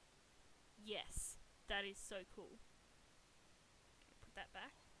 Yes, that is so cool. Okay, put that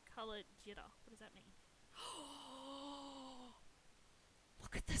back. Color jitter. What does that mean?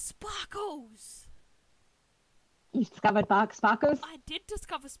 Look at the sparkles! You discovered sparkles? I did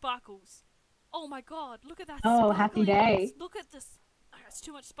discover sparkles. Oh my god, look at that. Oh, happy day. Look at this. Oh, it's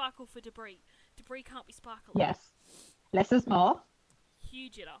too much sparkle for debris. Debris can't be sparkly. Yes. Less is more. Hue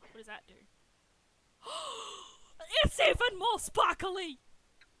jitter. What does that do? It's even more sparkly!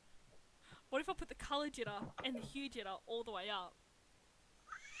 What if I put the color jitter and the hue jitter all the way up?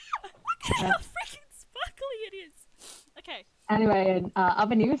 Look at how freaking sparkly it is! Okay. Anyway, in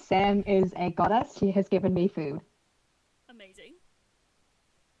other news, Sam is a goddess. She has given me food. Amazing.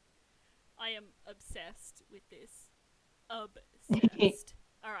 I am obsessed with this. Obsessed.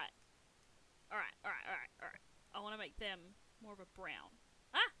 Alright. Alright. I want to make them more of a brown.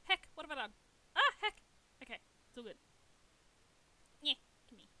 Ah, heck, what have I done? Ah, heck. Okay, it's all good. Yeah,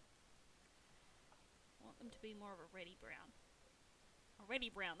 come here. I want them to be more of a reddy brown. A reddy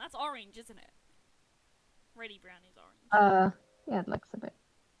brown. That's orange, isn't it? Reddy brown is orange. Yeah, it looks a bit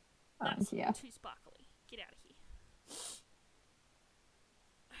orange, That's yeah. too sparkly. Get out of here.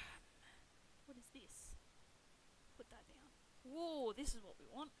 What is this? Put that down. Whoa, this is what we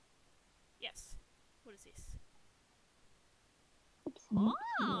want. Yes. What is this? Oops,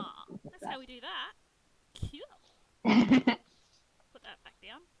 Ah, that's how we do that. Cool. Put that back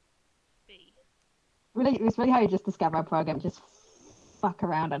down. B. It's really how you just discover a program, just fuck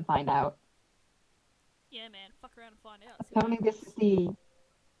around and find out. Yeah, man. Fuck around and find out. See what Apparently this happens. is the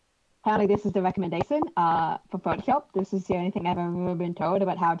apparently this is the recommendation for Photoshop. This is the only thing I've ever been told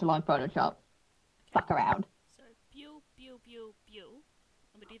about how to learn Photoshop. Okay. Fuck around. So, Buell.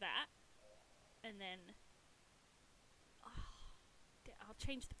 I'm gonna do that. And then I'll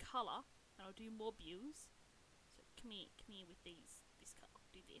change the colour and I'll do more views. So come here with this colour.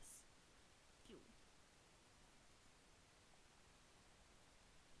 Do this. View.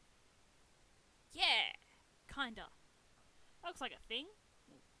 Yeah, kinda. That looks like a thing.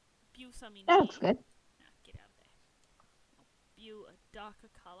 View some in That here. looks good. Nah, get out of there. I'll view a darker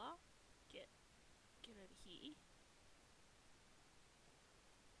colour. Get over here.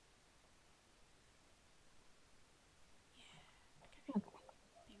 Yeah. Okay.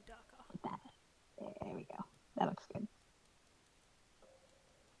 View darker. That. There we go. That looks good.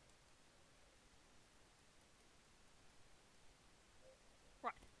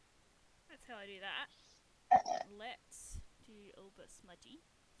 Right. That's how I do that. Let's do a little bit of smudgy.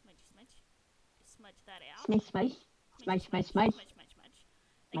 Smudge. Just smudge that out. Smudge.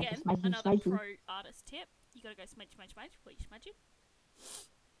 Again, another pro artist tip. You gotta go smudge while you're smudging.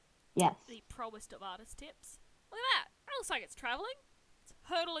 Yes. The proest of artist tips. Look at that. That looks like it's travelling. It's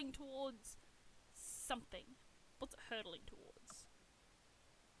hurtling towards something. What's it hurtling towards?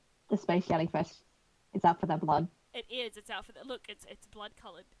 The space jellyfish. It's out for their blood. It is. It's out for the look. It's blood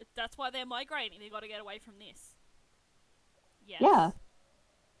coloured. That's why they're migrating. They've got to get away from this. Yes. Yeah.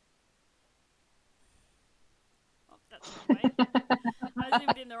 Oh, that's the wrong way. I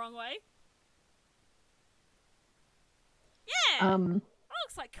zoomed in the wrong way. Yeah. That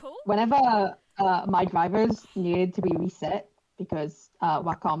looks like cool. Whenever my drivers needed to be reset because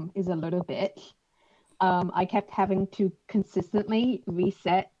Wacom is a little bitch, I kept having to consistently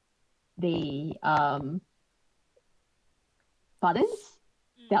reset the buttons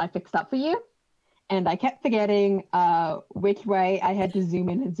that I fixed up for you, and I kept forgetting which way I had to zoom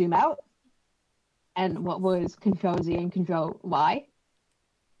in and zoom out, and what was Control Z and Control Y.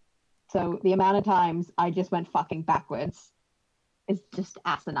 So the amount of times I just went fucking backwards is just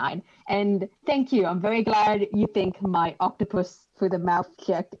asinine. And thank you. I'm very glad you think my octopus through the mouth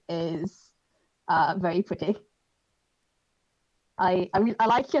chick is very pretty. I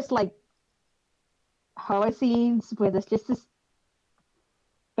like just like horror scenes where there's just this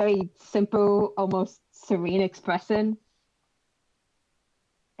very simple, almost serene expression.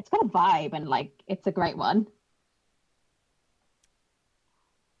 It's got a vibe and like it's a great one. What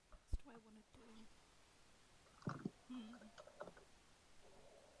do I want to do?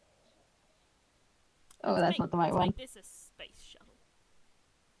 Oh, that's not the right one. Let's make this a space shuttle.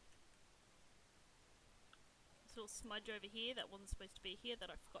 This little smudge over here that wasn't supposed to be here that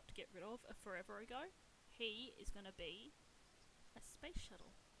I forgot to get rid of forever ago. He is going to be a space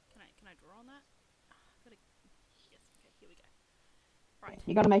shuttle. Can I draw on that? Yes. Okay. Here we go. Right.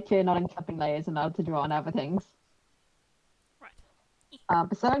 You got to make sure you're not in clipping layers in order to draw on other things. Right.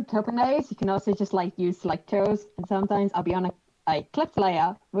 Besides clipping layers, you can also just like use select tools, and sometimes I'll be on a clipped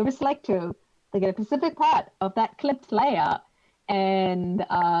layer with a select tool to get a specific part of that clipped layer, and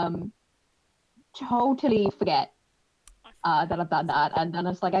totally forget that I've done that, and then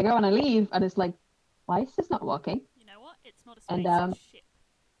it's like I go and I leave, and it's like, why is this not working? You know what? It's not a spaceship.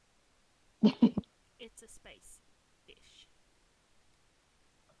 It's a space fish.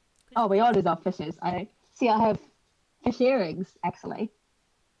 Oh, we all are fishes. I have fish earrings, actually.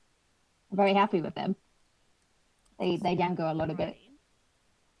 I'm very happy with them. They dangle a little bit.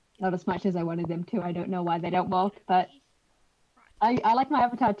 Not as much as I wanted them to. I don't know why they don't work, but I like my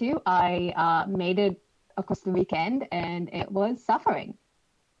avatar too. I made it across the weekend, and it was suffering.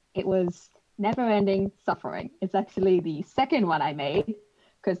 It was never-ending suffering. It's actually the second one I made,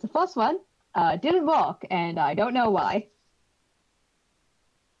 because the first one didn't work, and I don't know why.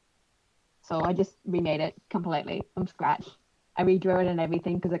 So I just remade it completely from scratch. I redrew it and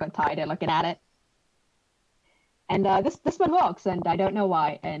everything because I got tired of looking at it. And this one works, and I don't know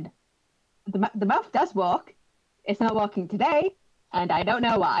why. And the mouth does work. It's not working today, and I don't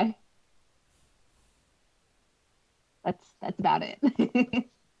know why. That's about it. He's a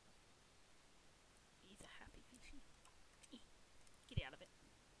happy fishy. Get out of it.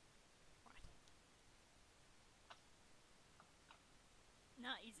 Right.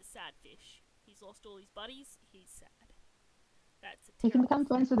 Nah, he's a sad fish. He's lost all his buddies. He's sad. That's a He can become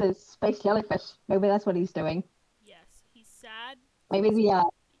friends with his space jellyfish. Maybe that's what he's doing. Yes, he's sad. Maybe the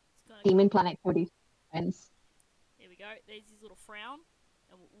demon planet could be friends. There we go. There's his little frown,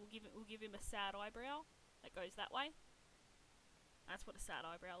 and we'll give him a sad eyebrow. that goes that way. That's what a sad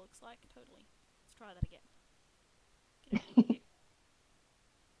eyebrow looks like, totally. Let's try that again. Get over here with you.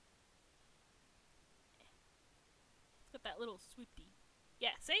 It's got that little swoopy.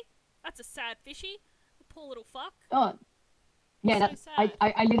 Yeah, see? That's a sad fishy. The poor little fuck. Oh, He's yeah, so sad.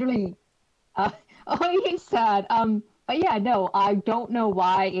 I literally, oh, he's sad. But yeah, no, I don't know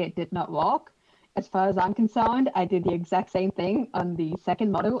why it did not walk. As far as I'm concerned, I did the exact same thing on the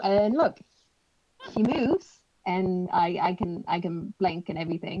second model, and look, he moves, and I can blink and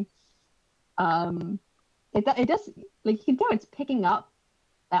everything. It does, like, you can tell it's picking up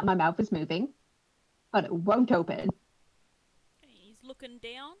that my mouth is moving, but it won't open. He's looking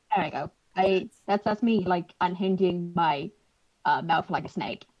down. There we go. That's me, like, unhinging my mouth like a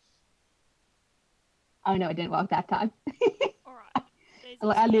snake. Oh no, it didn't work that time. Alright. There's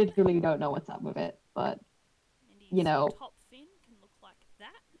Like, his I fin. literally don't know what's up with it, but And you his know, top fin can look like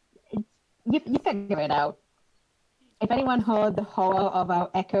that. it's, you figure it out. If anyone heard the horror of our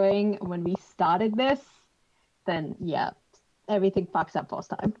echoing when we started this, then yeah, everything fucks up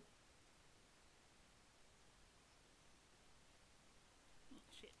first time. Oh,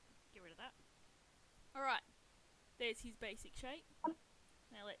 shit. Get rid of that. Alright. There's his basic shape.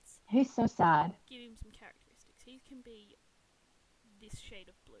 Now let's He's so sad. give him some characteristics. He can be this shade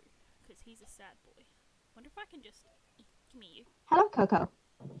of blue, because he's a sad boy. Wonder if I can just... Give me you. Hello, Coco.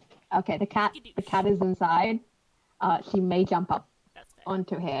 Okay, the cat is inside. She may jump up That's fair.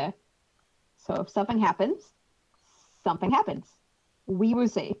 onto here. So if something happens, something happens. We will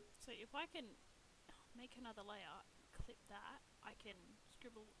see. So if I can make another layer, clip that, I can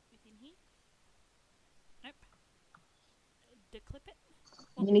scribble within here. Nope. Declip it.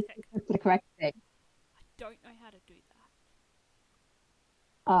 What You need the heck? to click the correct thing. I don't know how to do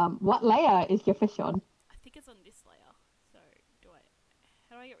that. What layer is your fish on? I think it's on this layer. So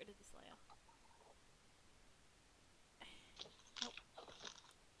how do I get rid of this layer? Nope.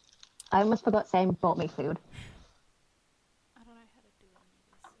 I almost forgot Sam bought me food. I don't know how to do any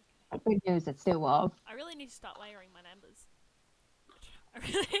of this. Okay. But good news, it's still warm. I really need to start layering my numbers. I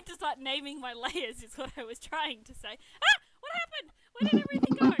really need to start naming my layers is what I was trying to say. Ah! What happened? Where did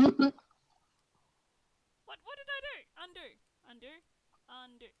everything go? What did I do? Undo. Undo.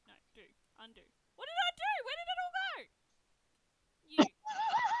 Undo. No, do. Undo. What did I do? Where did it all go? You.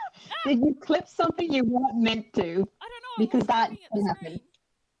 Ah! Did you clip something you weren't meant to? I don't know. I Because wasn't that looking at can the happen. screen.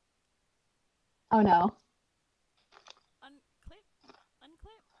 Oh no. Unclip.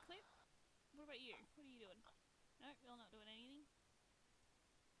 Unclip. Clip. What about you? What are you doing? No, you're not doing anything.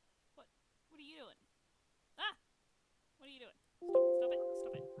 What? What are you doing? Ah! What are you doing? Stop it.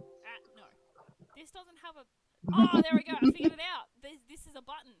 Stop it. Ah, no. This doesn't have a... Oh, there we go. I figured it out. This is a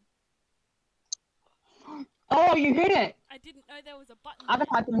button. Oh, you hit it! I didn't know there was a button I can there.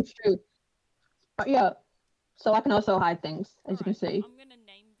 hide things too. But yeah. So I can also hide things, as you can see. I'm gonna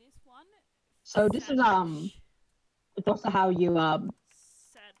name this one. So this is it's also how you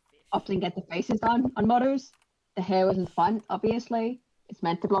Sad fish. often get the faces done on models. The hair is in front, obviously. It's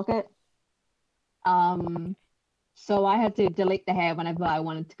meant to block it. So I had to delete the hair whenever I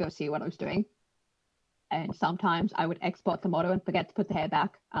wanted to go see what I was doing. And sometimes I would export the model and forget to put the hair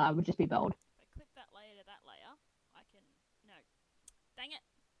back, and I would just be bald. If I clip that layer to that layer, I can... No. Dang it.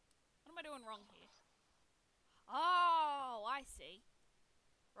 What am I doing wrong here? Oh, I see.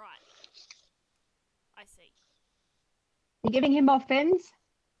 Right. I see. You're giving him more fins?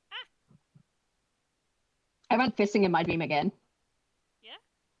 Ah! I went fisting in my dream again. Yeah?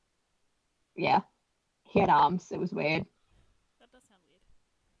 Yeah. He had arms. It was weird. That does sound weird.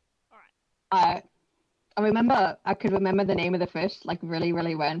 Alright. I could remember the name of the fish like really,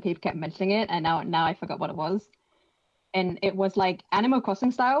 really well, and people kept mentioning it, and now I forgot what it was. And it was like Animal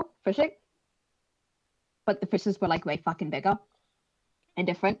Crossing style fishing, but the fishes were like way fucking bigger and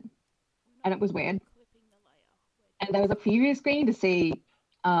different, and it was weird. Clipping the layer. And there was a preview screen to see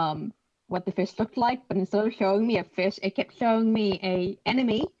what the fish looked like, but instead of showing me a fish, it kept showing me a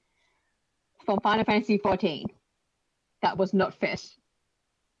enemy from Final Fantasy 14 that was not fish.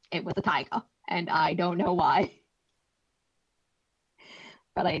 It was a tiger, and I don't know why.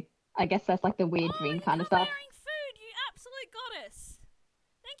 But I guess that's like the weird dream kind of stuff. Layering food, you absolute goddess.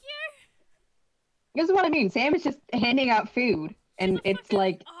 Thank you. This is what I mean. Sam is just handing out food, and it's fucking...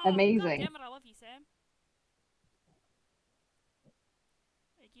 like amazing. God damn it, I love you, Sam.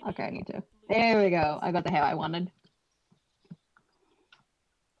 Okay, I need to. There we go. I got the hair I wanted.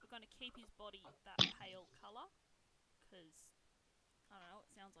 We're going to keep his body that pale colour, because, I don't know,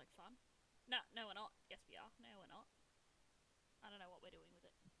 it sounds like fun. No, we're not. Yes, we are. No, we're not. I don't know what we're doing with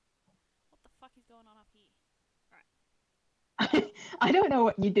it. What the fuck is going on up here? Alright. I don't know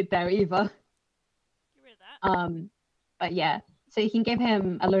what you did there either. Get rid of Um, but yeah, so you can give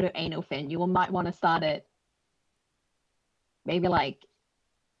him a little anal fin. You might want to start it maybe like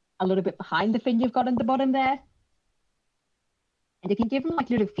a little bit behind the fin you've got on the bottom there, and you can give him like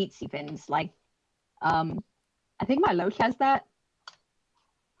little feetsy fins. Like, I think my Loach has that.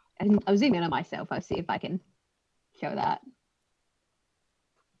 And I'll zoom in on myself. I'll see if I can show that.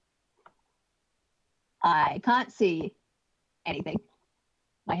 I can't see anything.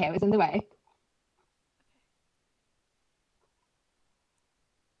 My hair is in the way.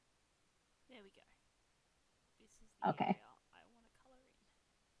 There we go. This is the Okay. area I want to colour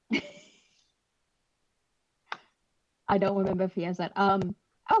in. I don't remember if he has that.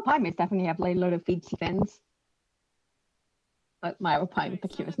 Alpine definitely have like a lot of feetsy fins. But my Alpine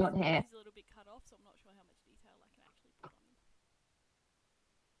picture Some is of his not here. body's a little bit cut off, so I'm not sure how much detail I can actually put on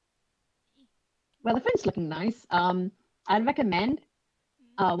him. Well, the fin's looking nice. I'd recommend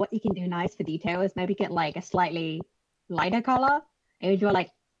what you can do nice for detail is maybe get like a slightly lighter color and draw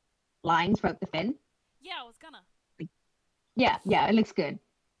like lines throughout the fin. Yeah, I was gonna. Yeah, it looks good.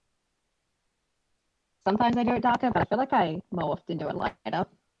 Sometimes I do it darker, but I feel like I more often do it lighter. I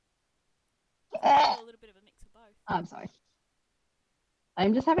think I do a little bit of a mix of both. I'm sorry.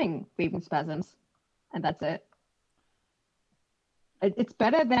 I'm just having breathing spasms, and that's it. It's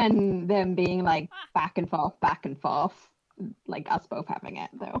better than them being like back and forth, like us both having it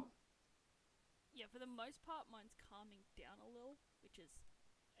though. Yeah, for the most part, mine's calming down a little, which is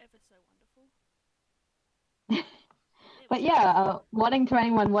ever so wonderful. But yeah, warning to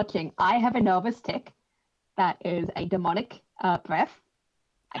anyone watching, I have a nervous tick that is a demonic breath.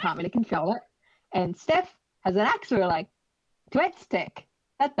 I can't really control it. And Steph has an actual like Tourette's tick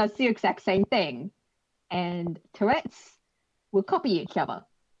that does the exact same thing. And Tourette's will copy each other.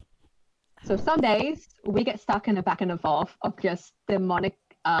 So some days we get stuck in a back and forth of just demonic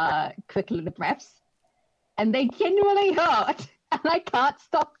quick little breaths. And they genuinely hurt. And I can't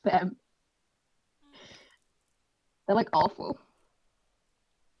stop them. They're like awful.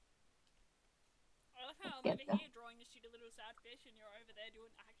 I love how I'm over here drawing the shitty little sad fish and you're over there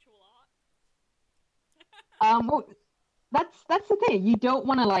doing actual art. Well, that's the thing. You don't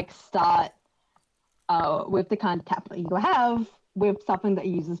want to like start with the kind of tablet you have with something that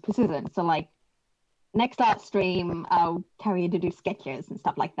uses precision. So like next art stream, I'll tell you to do sketches and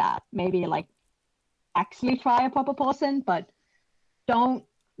stuff like that. Maybe like actually try a proper person, but don't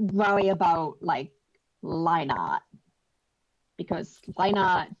worry about like line art because line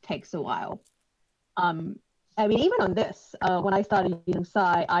art takes a while. I mean, even on this, when I started using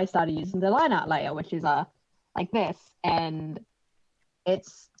Psy, I started using the line art layer, which is like this, and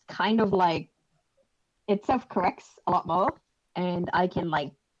it's kind of like it self-corrects a lot more, and I can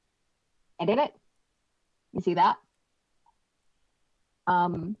like edit it. You see that?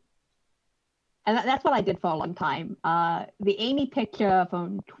 And that's what I did for a long time. The Amy picture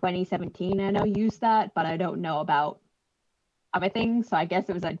from 2017, I know used that, but I don't know about other things. So I guess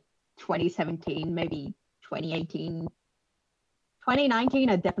it was like 2017, maybe 2018, 2019.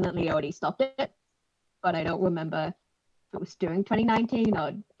 I definitely already stopped it, but I don't remember if it was during 2019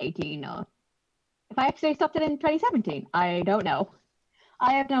 or 18 or if I actually stopped it in 2017. I don't know.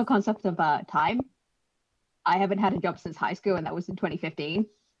 I have no concept of time. I haven't had a job since high school, and that was in 2015.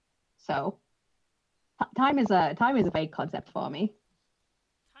 So time is a vague concept for me.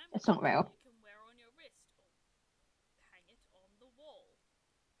 It's not real. You can wear on your wrist or hang it on the wall.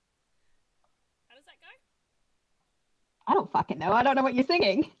 How does that go? I don't fucking know. I don't know what you're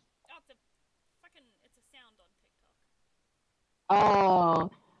singing. Oh, it's a sound on TikTok. Oh,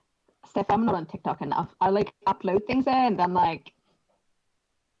 Steph, I'm not on TikTok enough. I like upload things there, and then like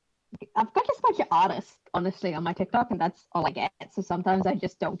I've got just a bunch of artists, honestly, on my TikTok, and that's all I get. So sometimes I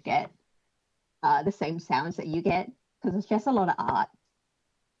just don't get the same sounds that you get because it's just a lot of art.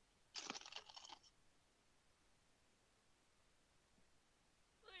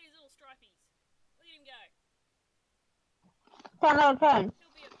 Look at these little stripies. Look at him go. 10 out of 10. He'll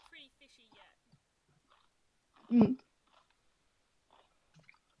be a pretty fishy yet.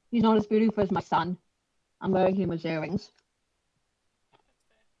 He's not as beautiful as my son. I'm wearing him with earrings.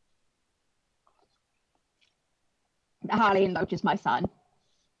 That's fair. Harley and Loach is my son.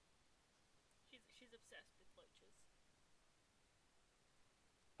 She's obsessed with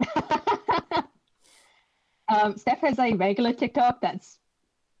loaches. Steph has a regular TikTok that's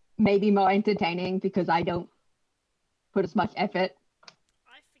maybe more entertaining because I don't put as much effort.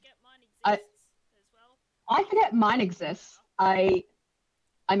 I forget mine exists as well. I forget mine exists. I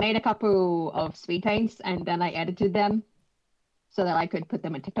made a couple of speed paints and then I edited them so that I could put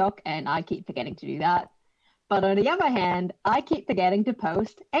them on TikTok, and I keep forgetting to do that. But on the other hand, I keep forgetting to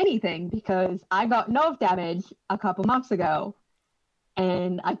post anything because I got nerve damage a couple months ago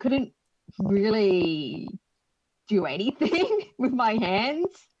and I couldn't really do anything with my hands.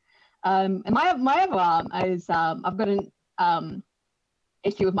 And my other arm is I've got an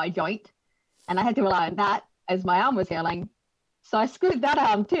issue with my joint, and I had to rely on that as my arm was healing. So I screwed that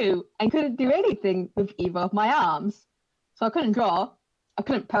arm too, and couldn't do anything with either of my arms. So I couldn't draw, I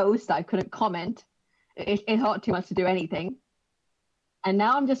couldn't post, I couldn't comment. It hurt too much to do anything, and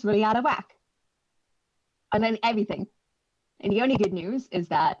now I'm just really out of whack. And then everything. And the only good news is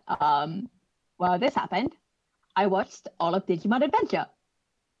that while this happened, I watched all of Digimon Adventure.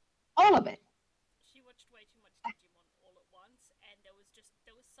 All of it. She watched way too much Digimon all at once, and there was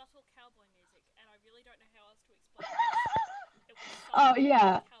subtle cowboy music, and I really don't know how else to explain this. It was Oh, subtle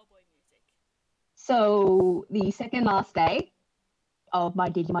yeah. cowboy music. So the second last day of my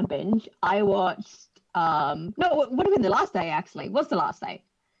Digimon binge, I watched no, it would have been the last day actually. It was the last day.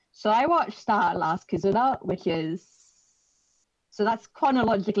 So I watched Last Kizuna, which is so that's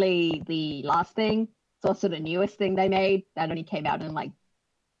chronologically the last thing. It's also the newest thing they made that only came out in like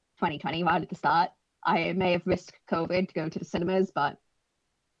 2020, right at the start. I may have risked COVID to go to the cinemas, but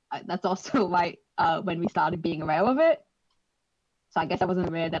that's also right when we started being aware of it. So I guess I wasn't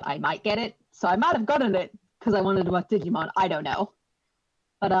aware that I might get it. So I might have gotten it because I wanted to watch Digimon. I don't know.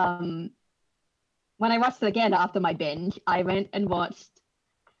 But when I watched it again after my binge, I went and watched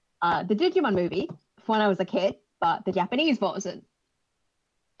the Digimon movie when I was a kid, but the Japanese version.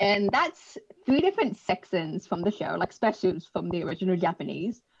 And that's 3 different sections from the show, like specials from the original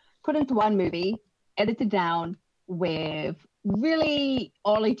Japanese, put into one movie, edited down with really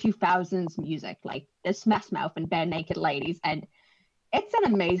early 2000s music, like the Smash Mouth and Bare Naked Ladies. And it's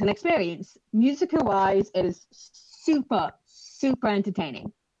an amazing experience. Musical wise, it is super, super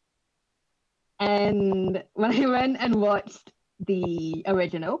entertaining. And when I went and watched the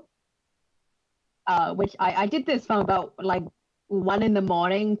original, which I did this from about like 1 in the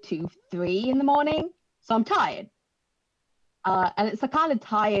morning to 3 in the morning, so I'm tired. And it's the kind of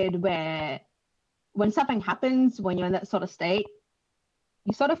tired where when something happens, when you're in that sort of state,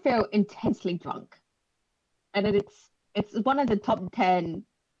 you sort of feel intensely drunk. And it's one of the top 10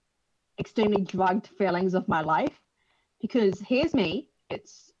 extremely drugged feelings of my life. Because here's me,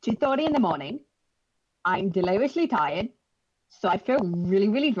 it's 2:30 in the morning, I'm deliriously tired, so I feel really,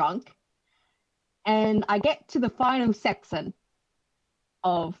 really drunk. And I get to the final section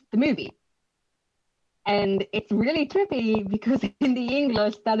of the movie. And it's really trippy because in the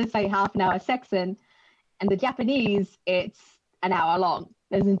English, that is a half an hour section, and the Japanese, it's an hour long.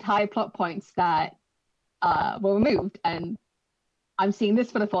 There's entire plot points that were removed, and I'm seeing this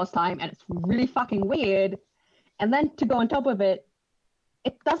for the first time, and it's really fucking weird. And then to go on top of it,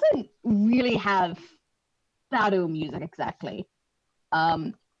 it doesn't really have battle music exactly.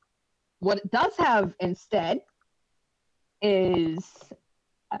 What it does have instead is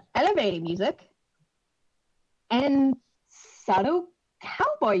elevator music and subtle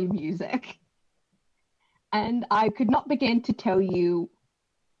cowboy music. And I could not begin to tell you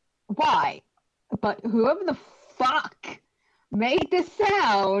why, but whoever the fuck made this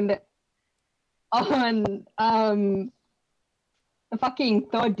sound on the fucking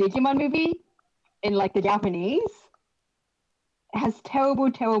third Digimon movie in like the Japanese has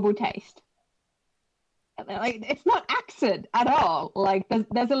terrible, terrible taste. Like it's not accent at all. Like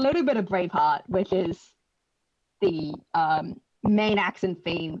there's a little bit of Braveheart, which is the main accent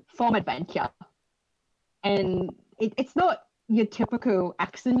theme from Adventure, and it's not your typical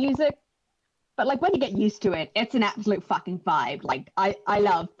accent music, but like when you get used to it, it's an absolute fucking vibe. Like I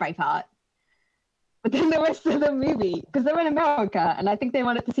love Braveheart, but then the rest of the movie, because they're in America, and I think they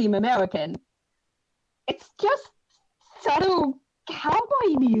wanted to seem American, it's just subtle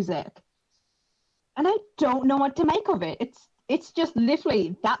cowboy music. And I don't know what to make of it. It's just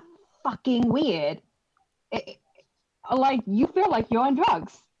literally that fucking weird. Like you feel like you're on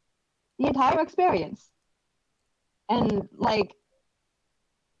drugs the entire experience. And like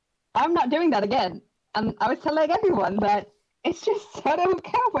I'm not doing that again. And I was telling everyone that it's just subtle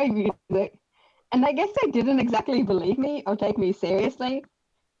cowboy music. And I guess they didn't exactly believe me or take me seriously.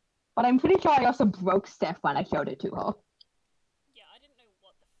 But I'm pretty sure I also broke Steph when I showed it to her. Yeah, I didn't know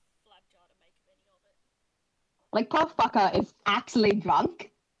what the flab jar to make of any of it. Like, poor fucker is actually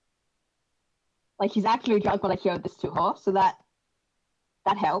drunk. Like, she's actually drunk when I showed this to her, so that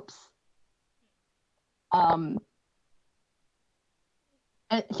helps. And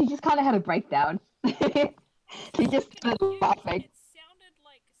she just kind of had a breakdown. She just started laughing. It sounded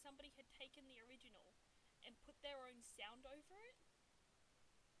like somebody had taken the original and put their own sound over it.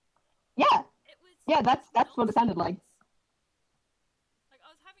 Yeah. Yeah, That's that's what it sounded like. nonsense. Like, I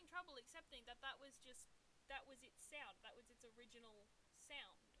was having trouble accepting that that was just, that was its sound. That was its original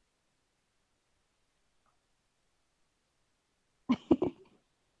sound.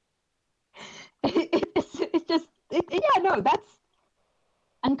 It's just yeah, no, that's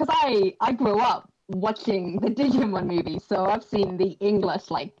and because I grew up watching the Digimon movies, so I've seen the English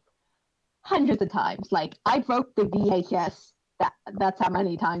like hundreds of times. Like I broke the VHS. That's how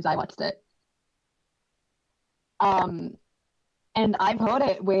many times I watched it. Um, and I've heard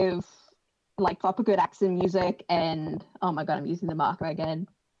it with like proper good accent music, and oh my god, I'm using the marker again,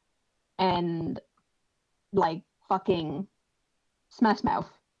 and like fucking Smash Mouth,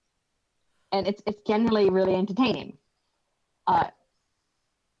 and it's generally really entertaining. Uh,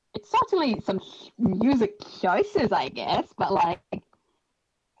 it's certainly some music choices, I guess, but like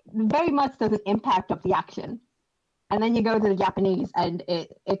very much does an impact of the action. And then you go to the Japanese, and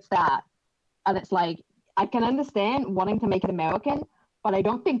it's that, and it's like I can understand wanting to make it American, but I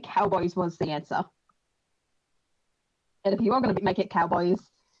don't think cowboys was the answer. And if you are going to make it cowboys,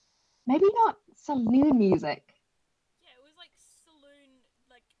 maybe not saloon music. Yeah, it was like saloon,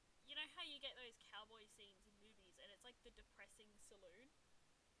 like, you know how you get those cowboy scenes in movies and it's like the depressing saloon?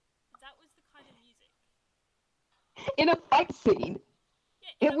 That was the kind of music. In a fight scene. Yeah,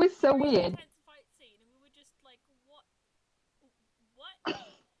 in It a was so very weird. intense fight scene, and we were just like, what? What?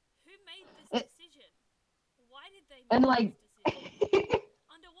 Who made this It, decision? Why did they and make this like decision?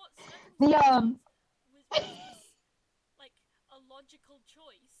 Under what the circumstances was this like a logical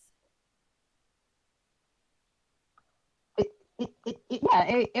choice?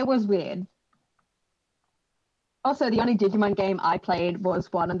 yeah, it was weird. Also, the only Digimon game I played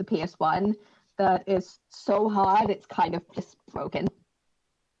was one on the PS1 that is so hard it's kind of just broken.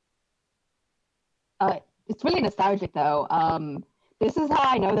 It's really nostalgic though. This is how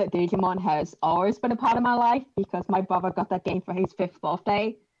I know that Digimon has always been a part of my life because my brother got that game for his fifth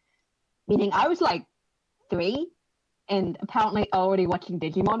birthday, meaning I was like 3 and apparently already watching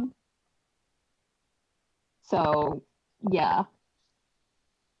Digimon. So yeah,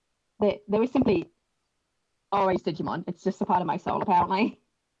 there was simply always Digimon. It's just a part of my soul apparently.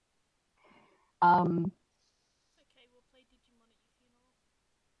 Um, It's okay, we'll play Digimon at your funeral,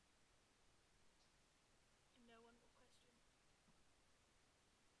 and no one will question.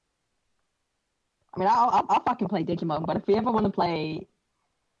 I mean, I'll fucking play Digimon, but if you ever want to play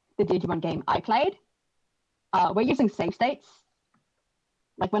the Digimon game I played, we're using save states.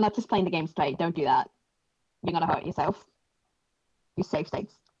 Like, we're not just playing the game straight. Don't do that. You're gonna hurt yourself. Use save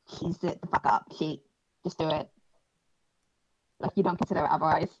states. Cheese it the fuck up. Cheat. Just do it. Like, you don't consider it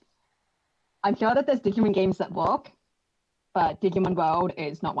otherwise. I'm sure that there's Digimon games that work, but Digimon World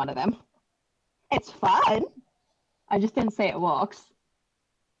is not one of them. It's fun. I just didn't say it works.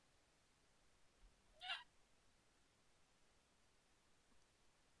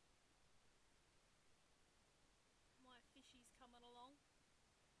 My fishy's coming along.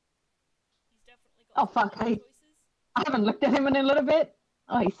 He's definitely got Oh some fuck, color choices. I haven't looked at him in a little bit.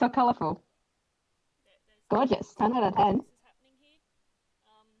 Oh, he's so colourful. There's definitely Gorgeous. some 10 out of color 10. choices happening here.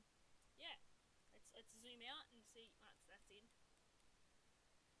 Yeah. Let's zoom out and see. That's in.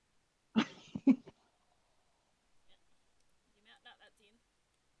 Yeah. Zoom out. No, that's in.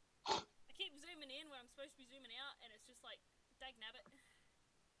 I keep zooming in when I'm supposed to be zooming out, and it's just like, dag nabbit.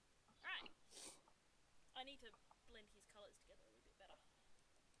 Alright. I need to blend his colours together a little bit better.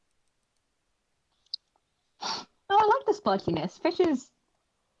 Oh, I like the splotchiness. Fishes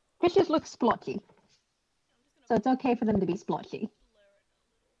look splotchy, Yeah, I'm just gonna so it's okay for them to be splotchy. blur it a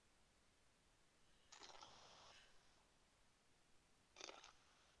little.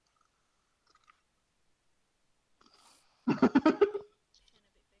 Make the pen a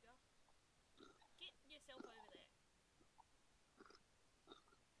bit bigger. Get yourself over there.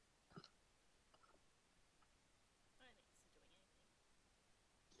 I don't think this is doing anything.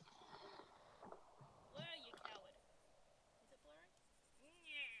 Blur, you coward. Is it blurring?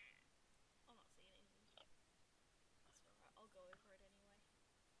 Yeah. I'm not seeing anything. That's alright, I'll go over it anyway.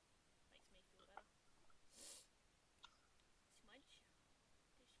 Makes me feel better. Smudge?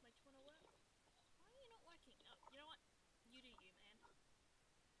 Does smudge want to work? Why are you not working? Oh, you know what? You do you, man.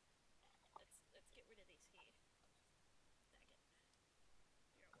 Let's get rid of this here. Dag it.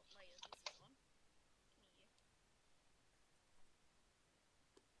 Figure out what layer this is on. Come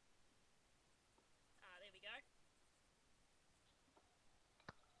here. Ah, there we go.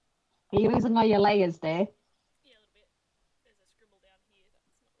 Are you losing all your layers there? Yeah, a little bit. There's a scribble down here that's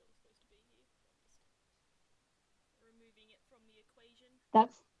not really supposed to be here. So I'm just removing it from the equation.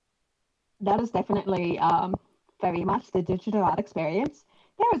 That is definitely very much the digital art experience.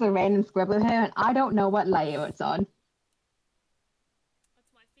 There was a random scribble here, and I don't know what layer it's on. That's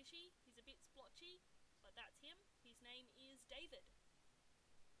my fishy. He's a bit splotchy, but that's him. His name is David.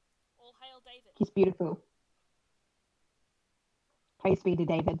 All hail David. He's beautiful. Praise be to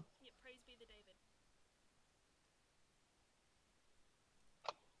David. Yep, praise be the David.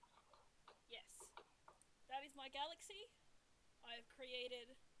 Yes, that is my galaxy. I have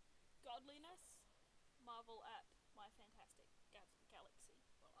created godliness. Marvel at my fantastic galaxy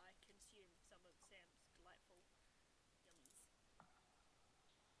while I consume some of Sam's delightful yummies.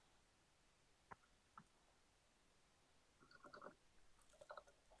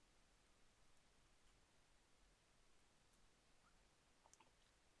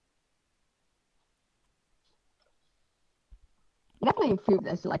 You definitely improve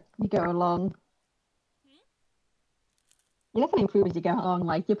as like you go along. Hmm? You definitely improve as you go along.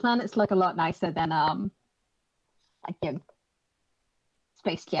 Like your planets look a lot nicer than like your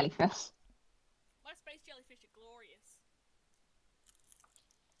space jellyfish. My space jellyfish are glorious.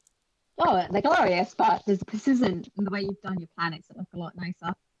 Oh, they're glorious, but there's a precision in the way you've done your planets that look a lot nicer.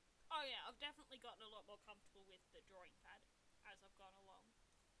 Oh yeah, I've definitely gotten a lot more comfortable with the drawing pad as I've gone along.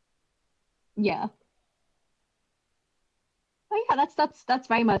 Yeah. Oh yeah, that's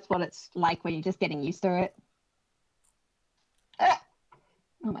very much what it's like when you're just getting used to it. Ah!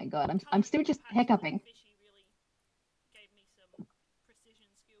 Oh my god, I'm Colouring still in the just patches on the hiccuping. fishy really gave me some precision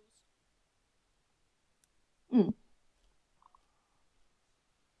skills. Mm.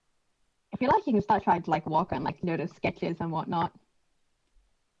 If you like, you can start trying to like walk on like notice sketches and whatnot.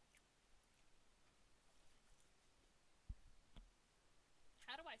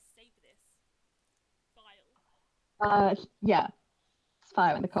 How do I save this? File. Yeah, it's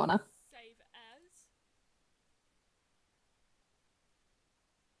fire in the corner. Save as.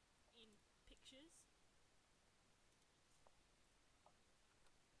 In pictures.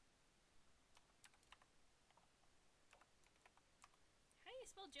 How do you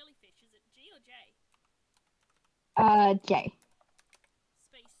spell jellyfish? Is it G or J? J.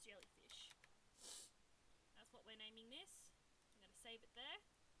 Space jellyfish. That's what we're naming this. I'm going to save it there.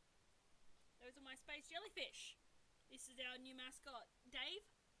 Those are my space jellyfish. This is our new mascot, Dave.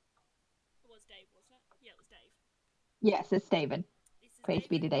 It was Dave, wasn't it? Yeah, it was Dave. Yes, it's David. This is Praise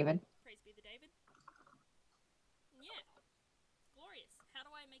be David. to David. Praise be the David. Yeah, glorious. How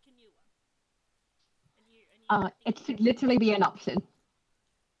do I make a new one? A new It thingy? should literally be an option.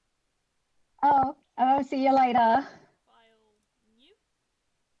 Oh, see you later. File new.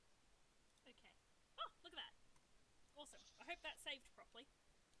 Okay. Oh, look at that. Awesome. I hope that saved properly.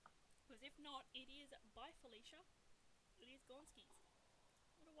 Because if not, it is bye Felicia. It is Gonskis.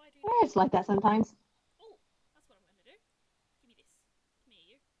 What do I do now? It's like that sometimes. Oh, that's what I'm going to do. Give me this. Come here,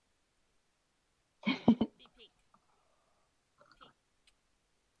 you. Be pink. Pink.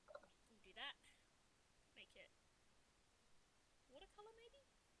 We'll do that. Make it watercolor, maybe?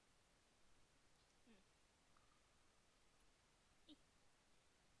 Hmm.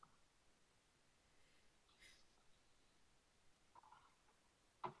 Yes, that. I want it to be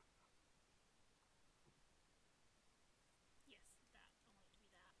that.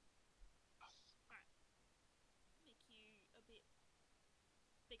 Alright. Make you a bit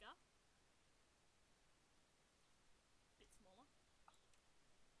bigger. A bit smaller.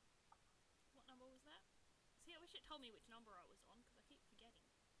 What number was that? See, I wish it told me which number I was on, because I keep forgetting.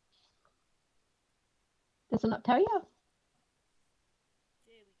 Does it not tell you?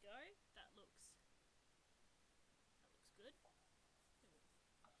 There we go. That looks good.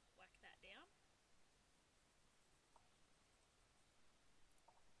 We'll whack that down.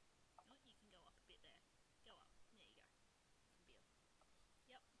 Oh, you can go up a bit there. Go up. There you go. Good deal.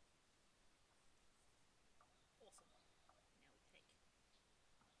 Yep. Awesome. Now we take,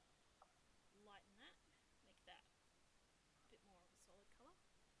 lighten that, make that a bit more of a solid colour.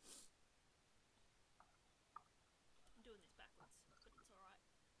 I'm doing this backwards, but it's alright.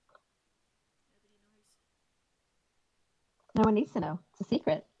 Nobody knows. No one needs to know. It's a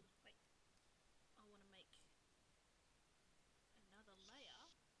secret. Wait. I want to make another layer.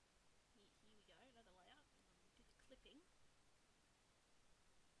 Here we go, another layer. And I'll do the clipping.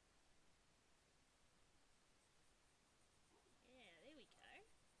 Yeah, there we go.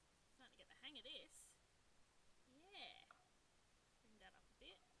 Starting to get the hang of this. Yeah. Bring that up a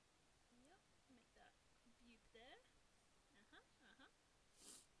bit. Yep. Make that beaut there. There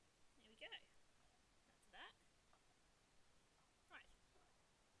we go. That's that. Right.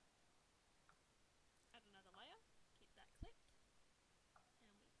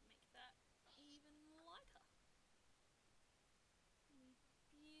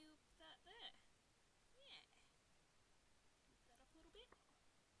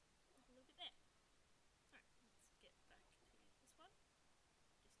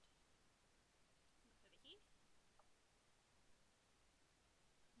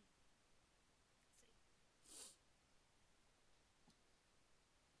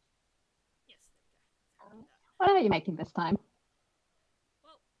 do that. What are you making this time?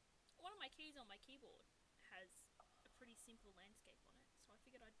 Well, one of my keys on my keyboard has a pretty simple landscape on it, so I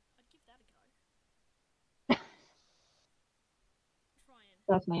figured I'd give that a go. Try and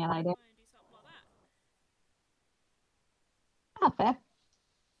That's me an idea. try and do something like that. Ah, fair. There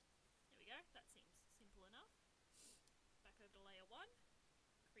we go. That seems simple enough. Back over to layer one.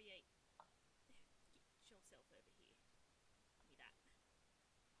 Create. Get yourself over here. Give me that.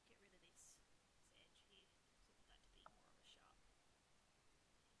 Get rid of this edge here. So I want that to be more of a sharp edge.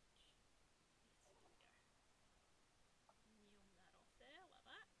 Yes, there we go. Neum that off there like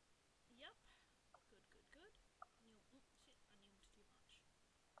that. Yep. Good, good, good. Neum. Shit, I neumed too much.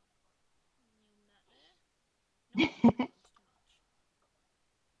 Neum that there. Nope, I neumed too much.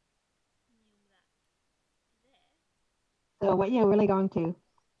 Neum that there. So what you're really going to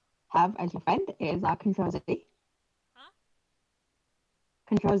have as your friend is Control Z. Huh?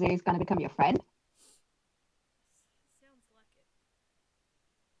 Control Z is going to become your friend. Sounds like it.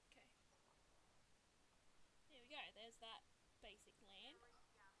 Okay. There we go. There's that basic land.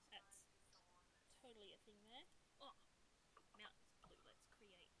 That's totally a thing there. Oh, mountains blue. Let's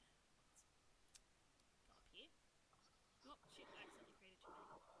create. Let's go up here. Oh, shit. I accidentally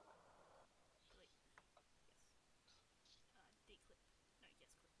created too many. Delete. Yes. Declip. No, yes,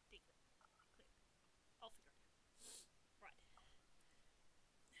 clip. Declip. Clip. I'll figure it out. Right.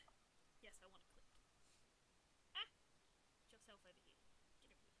 Yes, I want it clipped. Ah! Get yourself over here.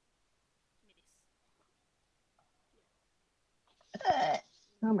 Get over here. Give me this.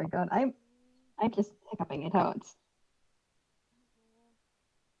 Oh my god, I'm just hiccuping. It hurts.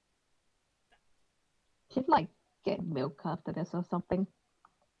 That. Should like get milk after this or something.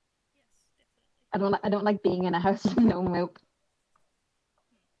 Yes, definitely. I don't like being in a house with no milk.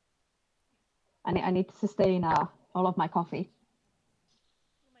 I need to sustain all of my coffee.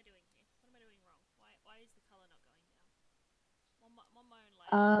 What am I doing here? What am I doing wrong? Why is the colour not going down? I'm on my own layer.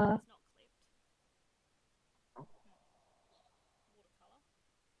 Uh, It's not clipped. Watercolour.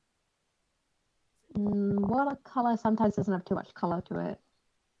 Is it? Watercolor sometimes doesn't have too much color to it.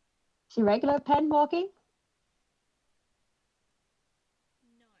 See regular pen walking?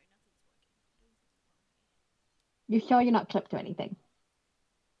 No, nothing's working. I'm doing something wrong here. You sure you're not clipped to anything?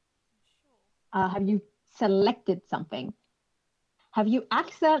 I'm sure. Have you selected something? Have you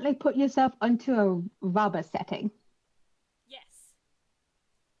accidentally put yourself onto a rubber setting? Yes.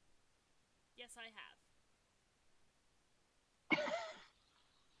 Yes, I have.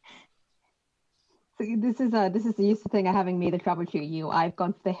 So this is the useful thing of having me to troubleshoot you. I've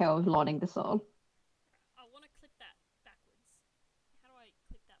gone for the hill of learning this all. I want to clip that backwards. How do I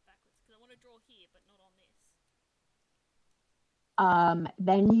clip that backwards? Because I want to draw here, but not on this.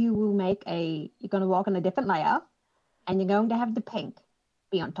 Then you're going to walk on a different layer, and you're going to have the pink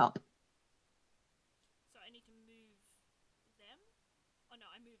be on top. So I need to move them? Oh no,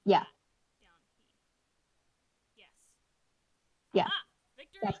 I moved Yeah, that down here. Yes. yeah, Aha! that's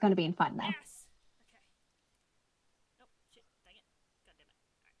Victory! going to be in front now. Yes! Okay. Oh, shit. Dang it. God damn it.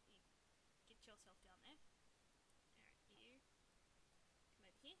 Alright, you get yourself down there. Alright, you come over here.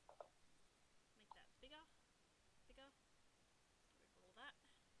 Make that bigger. Bigger. Get rid of all that.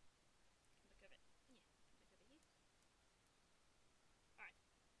 Come back over. Yeah, come back over here. Alright.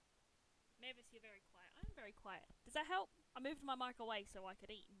 Mavis, you're very quiet. I'm very quiet. Does that help? I moved my mic away so I could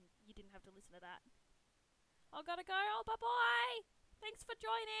eat and you didn't have to listen to that. I gotta go. Oh, bye-bye! Thanks for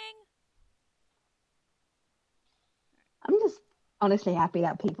joining! I'm just honestly happy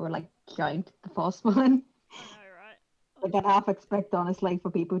that people like joined the first one. I know, right? I'm Like, I'd half expect honestly for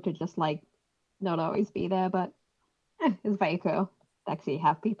people to just like not always be there, but it's very cool to actually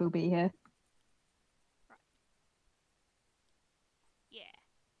have people be here. right. Yeah.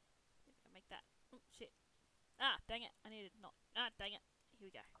 There we go. Make that. Oh, shit. Ah, dang it. I needed not. Ah, dang it. Here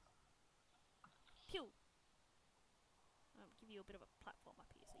we go. Pew! I'll give you a bit of a platform up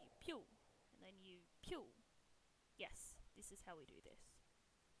here. So you pew! And then you pew! Yes, this is how we do this.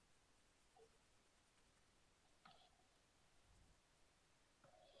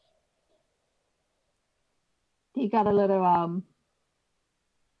 You got a little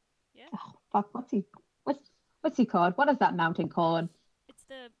Yeah? oh, fuck, what's he called? What is that mountain called? It's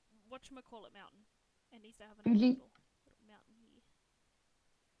the whatchamacallit mountain. It needs to have another Fuji? little mountain here.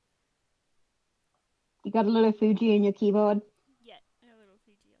 You got a little Fuji in your keyboard? Yeah, a little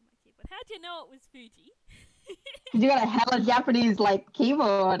Fuji on my keyboard. How'd you know it was Fuji? Because you got a hella Japanese like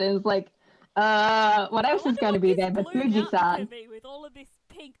keyboard, and it's like, what I else is wonder going to what be this there but blue mountain can Fuji-san? be with all of this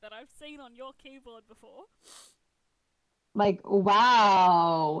pink that I've seen on your keyboard before. Like,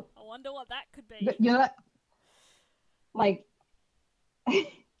 wow, I wonder what that could be. you're like,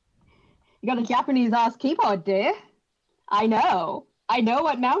 You got a Japanese ass keyboard, dear. I know. I know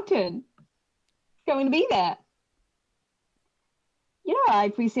what mountain. It's going to be there. You know, I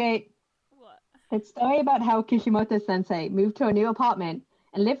appreciate What? that story about how Kishimoto sensei moved to a new apartment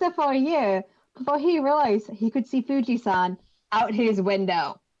and lived there for a year before he realized he could see Fuji-san out his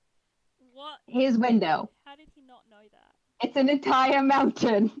window. What? His window. How did he not know that? It's an entire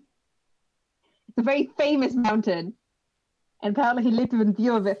mountain. It's a very famous mountain. And apparently he lived in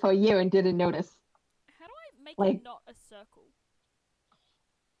view of it for a year and didn't notice. How do I make it Like, not a circle?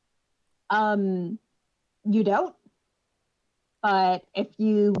 You don't. But if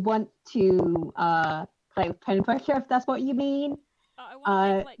you want to play with pen pressure, if that's what you mean. I want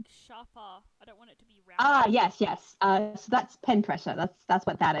to make like sharper. I don't want it to be round. Yes. So that's pen pressure. That's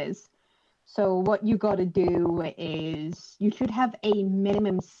what that is. So what you got to do is you should have a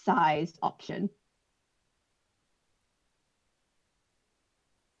minimum size option.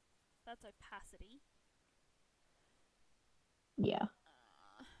 That's opacity. Yeah.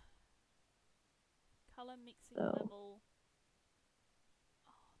 Color mixing So level.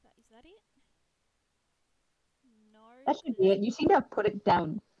 Oh, is that it? No. that should be it. You seem to have put it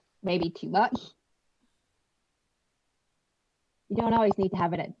down maybe too much. You don't always need to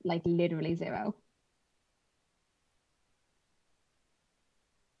have it at like literally 0.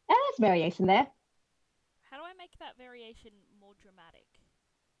 And there's variation there. How do I make that variation more dramatic?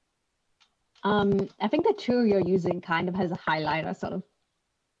 I think the tool you're using kind of has a highlighter sort of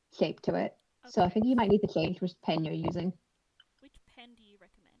shape to it. Okay. So I think you might need to change which pen you're using. Which pen do you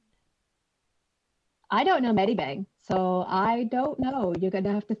recommend? I don't know Medibang, so I don't know. You're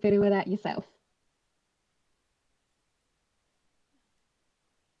gonna have to figure it out yourself.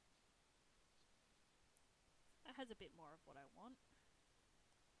 That has a bit more of what I want.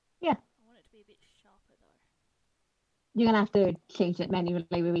 Yeah. I want it to be a bit sharper though. You're gonna have to change it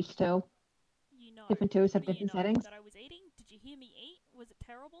manually with each tool. You know. Different tools What have do you different know? settings. That I was eating? Did you hear me eat? Was it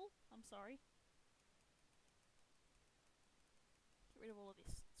terrible? I'm sorry. Get rid of all of this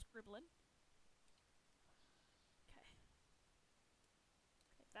scribbling. Okay.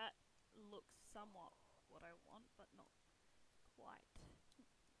 Okay, that looks somewhat what I want, but not quite.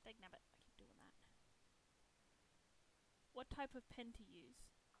 Dagnabbit, I keep doing that. What type of pen to use?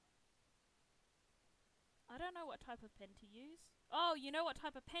 I don't know what type of pen to use. Oh, you know what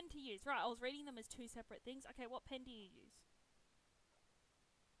type of pen to use. Right, I was reading them as two separate things. Okay, what pen do you use?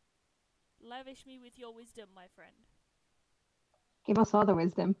 Lavish me with your wisdom, my friend. Give us all the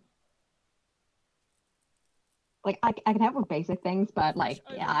wisdom. Like I can help with basic things, but Fish like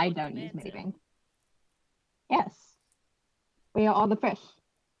yeah, I Overlord don't use demands it. Medibang. Yes. We are all the fish.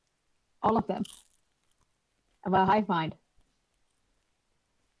 All of them. Of our hive mind.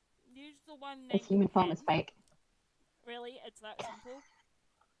 Use the one This named human form Pen. is fake. Really? It's that simple?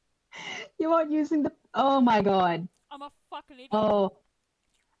 You aren't using the. Oh my god. I'm a fucking idiot.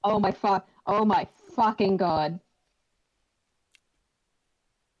 Oh my fuck. Oh my fucking god.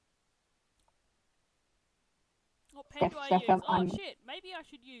 What pen do I use? Oh shit, maybe I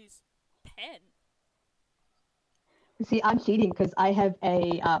should use pen. See, I'm cheating because I have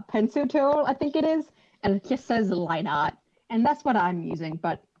a pencil tool, I think it is, and it just says line art, and that's what I'm using.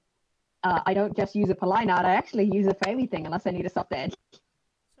 But I don't just use it for line art. I actually use it for everything, unless I need a soft edge.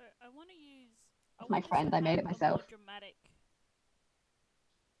 So I want to use. I That's my want this friend. to I made have it a myself. more dramatic.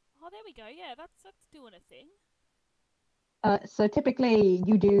 Oh, there we go. Yeah, that's doing a thing. So typically,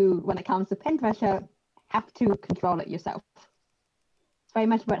 you do when it comes to pen pressure, have to control it yourself. It's very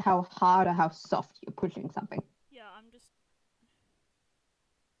much about how hard or how soft you're pushing something. Yeah, I'm just.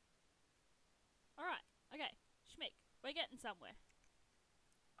 Alright, okay. Schmick, we're getting somewhere.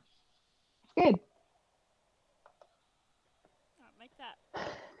 Good. Alright, make that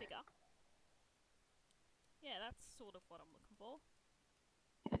bigger. Yeah, that's sort of what I'm looking for.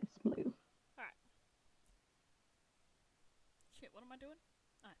 Yeah, it's blue. Alright. Shit, what am I doing?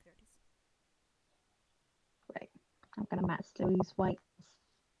 Ah, there it is. Right. I'm gonna match these whites.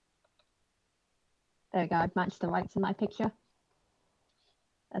 There we go. I've matched the whites in my picture.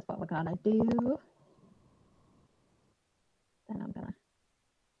 That's what we're gonna do. Then I'm gonna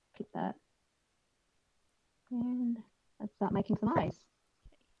keep that. And let's start making some eyes.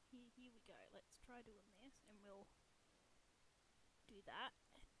 Okay, here we go. Let's try doing this and we'll do that.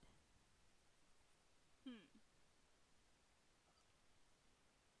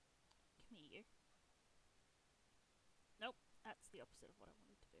 Come here, you. Nope, that's the opposite of what I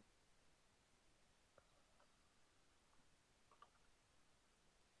wanted to do.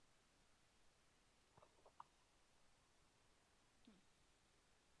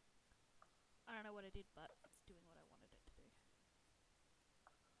 I don't know what I did, but it's doing what I wanted it to do.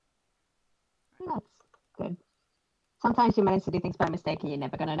 That's good. Sometimes you manage to do things by mistake and you're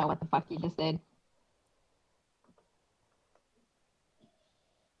never gonna know what the fuck you just did.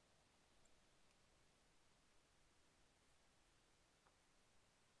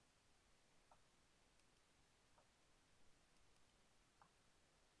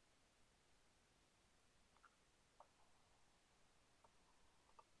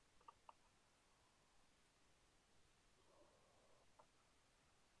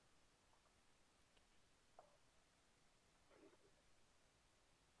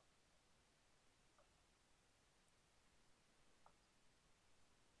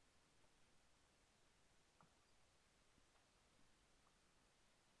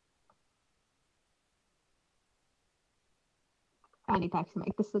 I need to actually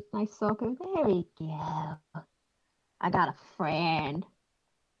make this a nice circle. There we go. I got a friend.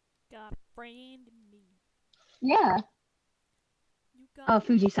 Got a friend in me. Yeah. You got Oh, a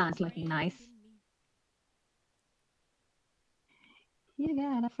Fuji-san's looking friend nice. in me. You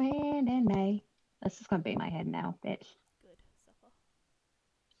got a friend in me. That's just gonna be in my head now, bitch. Good. Suffer.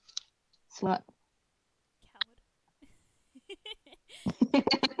 Slut. Coward.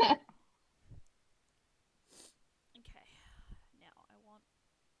 Okay. Now I want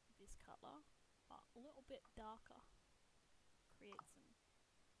this colour, but a little bit darker. Create some.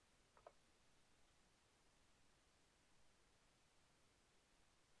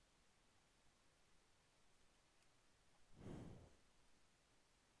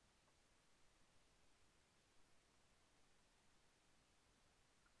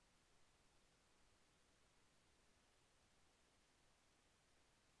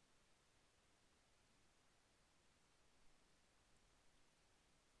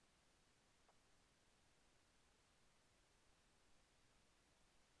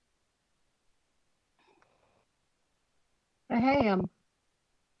 But hey,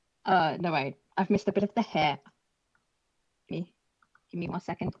 no wait, I've missed a bit of the hair. Give me 1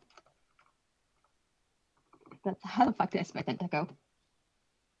 second. That's how the fuck did I expect that to go?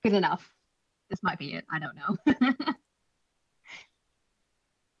 Good enough. This might be it. I don't know.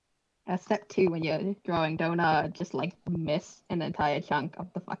 Step two when you're drawing, don't just like miss an entire chunk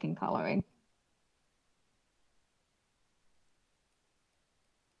of the fucking coloring.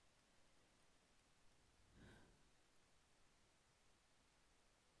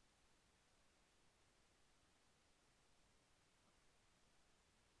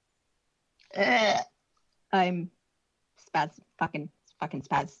 Ugh. I'm spaz fucking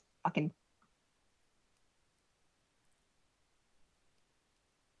spaz fucking.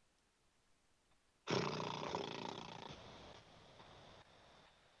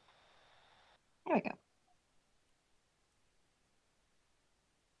 There we go.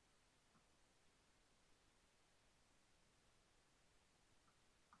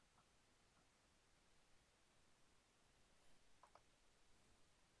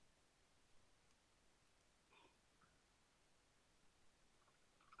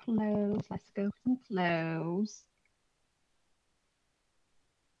 Close. Let's go some close.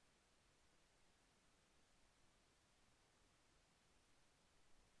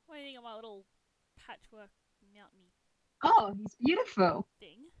 What do you think of my little patchwork mountainy Oh, he's beautiful.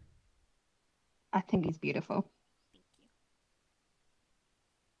 thing? I think he's beautiful. Thank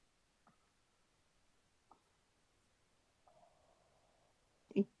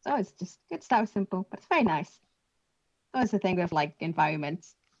you. It's always just good stuff, simple, but it's very nice. That's the thing with like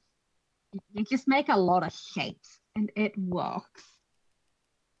environments. You just make a lot of shapes and it works.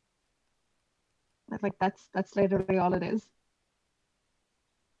 Like that's literally all it is.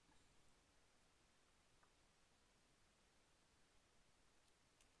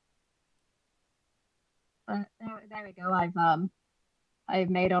 But there we go. I've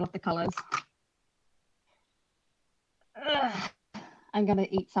made all of the colors. Ugh. I'm gonna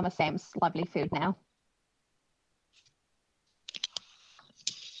eat some of Sam's lovely food now.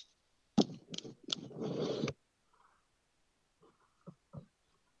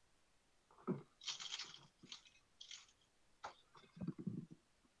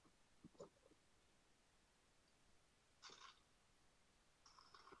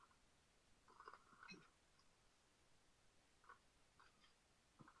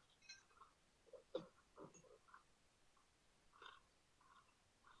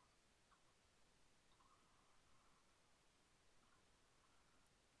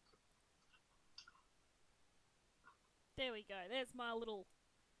 There we go. There's my little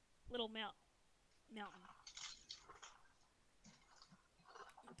mountain.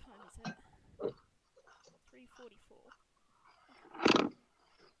 What time is it? 3:44. Okay.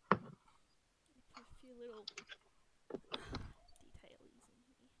 Put a few little detailies in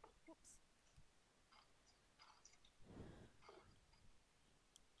here. Whoops.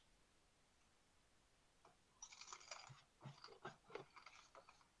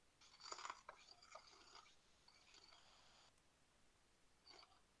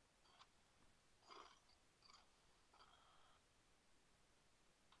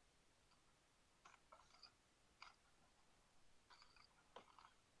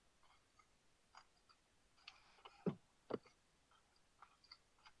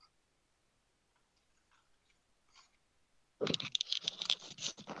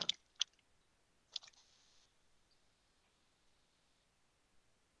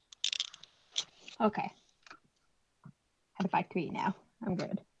 Okay. Had a bite to eat now. I'm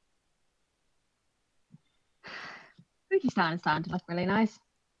good. Starting to look really nice.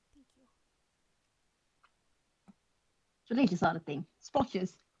 Thank you. So these sort of thing.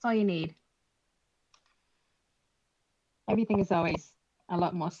 Splotches. That's all you need. Everything is always a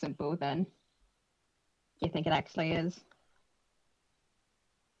lot more simple than you think it actually is.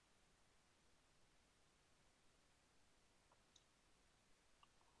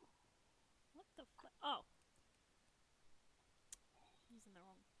 What the fuck? Oh, using the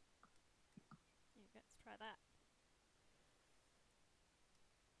wrong. There you go. Let's try that.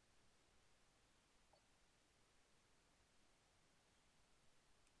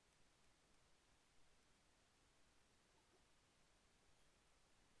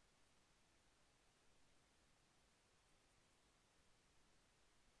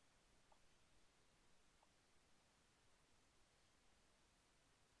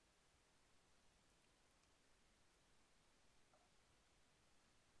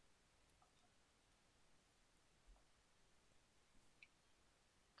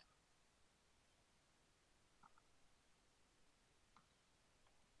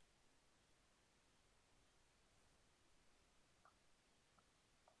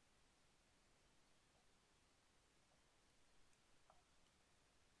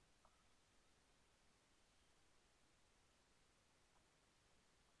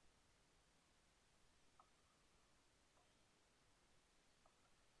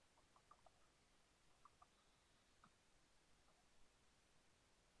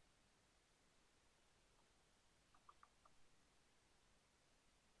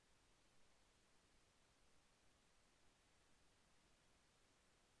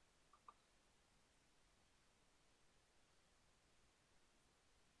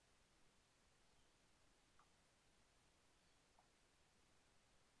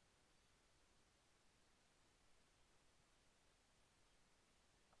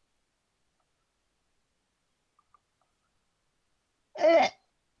 Ugh.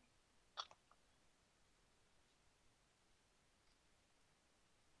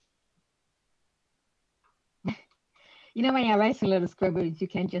 You know when you're erasing little scribbles, you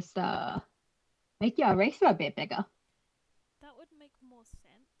can just make your eraser a bit bigger. That would make more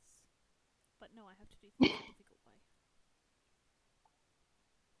sense. But no, I have to do things the difficult way.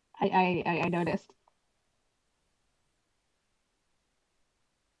 I noticed.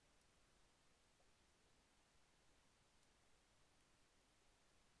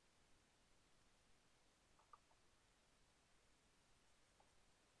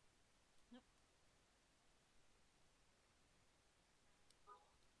 Nope.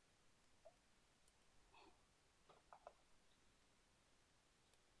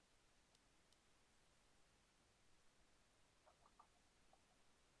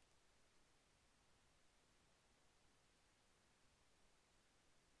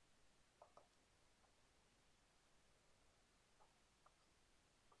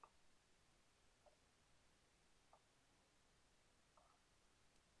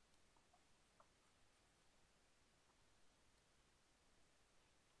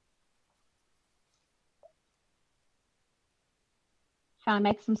 Trying to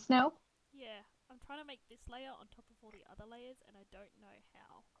make some snow. Yeah, I'm trying to make this layer on top of all the other layers, and I don't know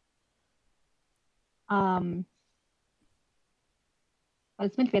how. Um, well,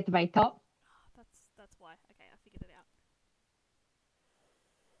 it's meant to be at the very top. That's why. Okay, I figured it out.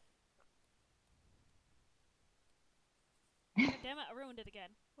 God damn it! I ruined it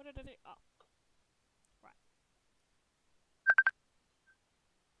again. What did I do? Oh, right.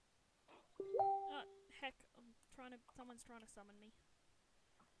 Oh, heck! I'm trying to. Someone's trying to summon me.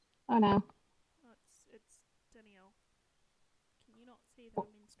 Oh no. Oh, it's Danielle. Can you not see that I'm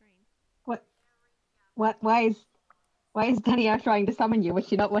in stream? What? What? Why is Danielle trying to summon you? Was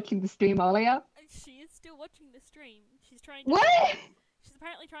she not watching the stream earlier? She is still watching the stream. She's trying to help What? me. She's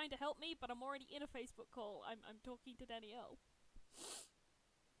apparently trying to help me, but I'm already in a Facebook call. I'm talking to Danielle.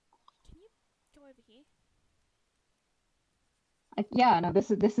 Can you go over here? Yeah, no.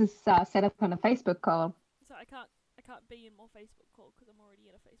 This is set up on a Facebook call. So I can't be in more Facebook call because I'm already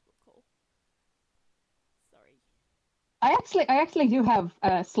in a Facebook call. Sorry. I actually do have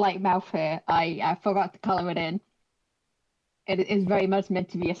a slight mouth hair. I forgot to color it in. It is very much meant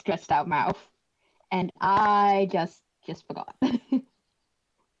to be a stressed out mouth, and I just forgot. I'm trying to.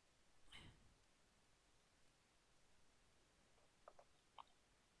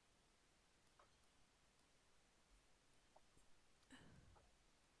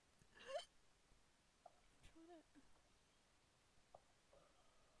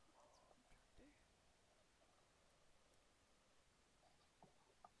 That's what I'm trying to do.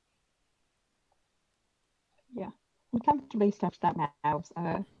 and comfortably stretch that mouse.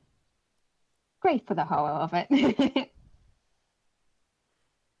 Great for the horror of it. That's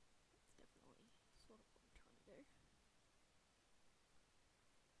definitely sort of what I'm trying to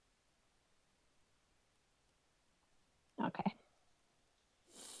do. Okay.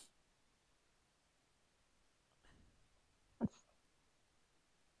 Let's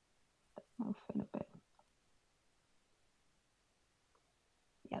move in a bit.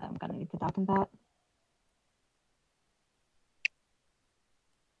 Yeah, I'm gonna need to darken that.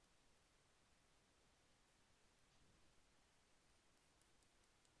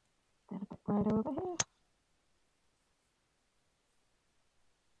 Then a bit right over here.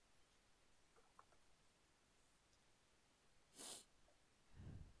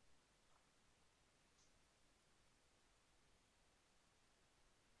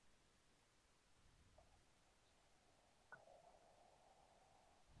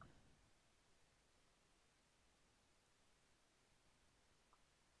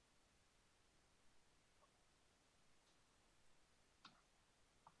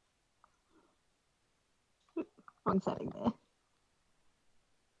 Wrong setting there.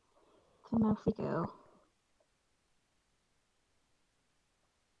 So now if we go.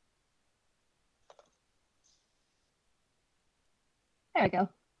 There we go.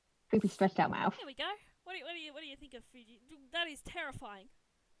 Creepy stretched out mouth. There we go. What do you think of Fuji? That is terrifying.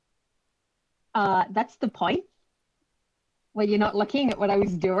 That's the point. When you're not looking at what I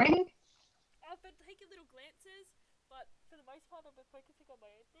was doing. I've been taking little glances, but for the most part, I've been focusing on my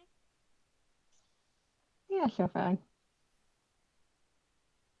own thing. Yeah, sure, fine.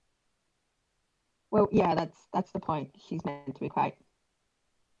 Well, yeah, that's the point. She's meant to be quiet.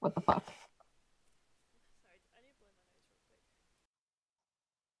 What the fuck? Sorry, I need to blow my nose real quick.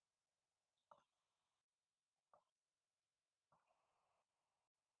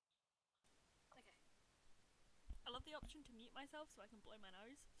 Okay. I love the option to mute myself so I can blow my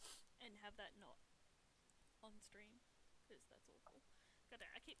nose and have that not on stream, because that's awful. God,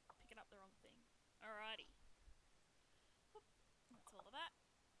 I keep picking up the wrong thing. Alrighty. Whoop. That's all of that.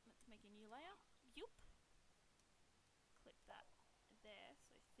 Let's make a new layer. Yup. Clip that there.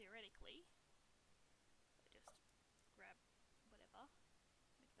 So theoretically, I just grab whatever,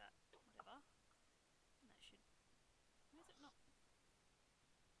 make that whatever, and that should. Why is it not?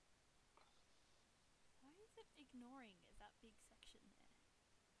 Why is it ignoring that big section there?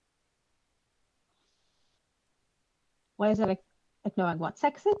 Why is it ignoring what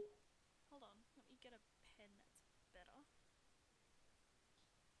section? Hold on, let me get a pen that's better.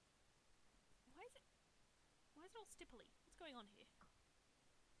 Why is it? Why is it all stipply? What's going on here?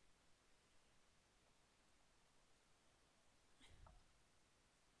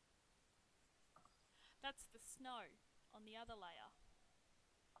 That's the snow on the other layer.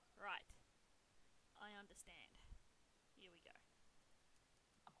 Right. I understand. Here we go.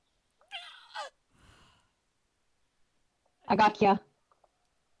 I Okay. got you.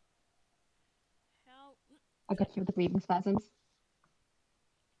 How? I got you with the breathing spasms.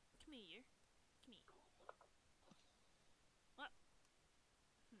 Come here, you. Come here. What?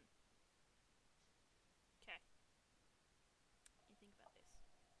 Okay. You think about this.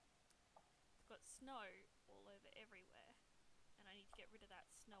 It's got snow all over everywhere, and I need to get rid of that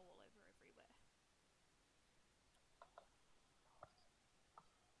snow all over everywhere.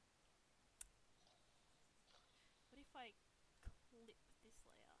 What if I clip this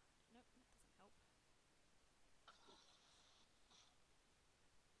layer? Nope, that doesn't help.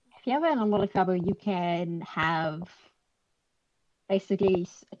 If you have it on Little Cover, you can have basically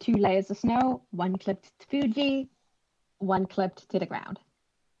two layers of snow, one clipped to Fuji, one clipped to the ground.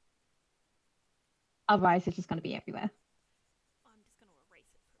 Otherwise, it's just going to be everywhere. I'm just going to erase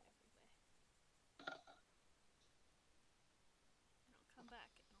it from everywhere. And I'll come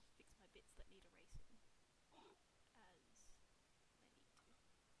back and I'll fix my bits that need erasing as I need to. I will just.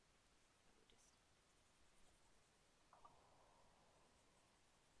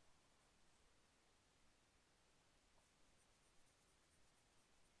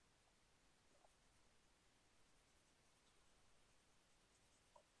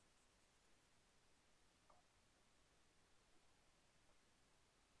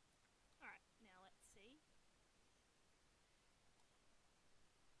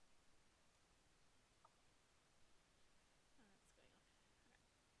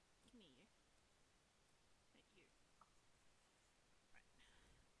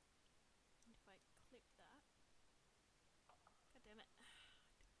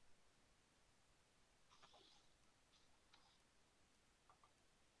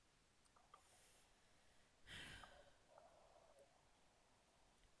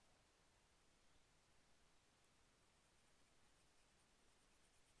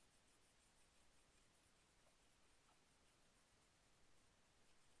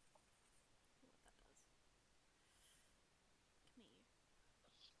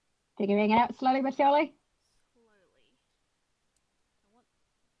 Figuring it out slowly but surely. Slowly. I want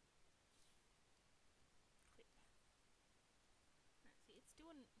clip. Alright, see, it's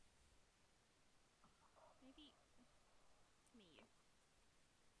doing. Maybe. Me, you.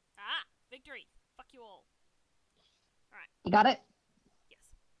 Ah! Victory! Fuck you all. Alright, You got it? yes.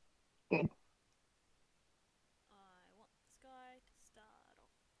 Good. I want this guy to start off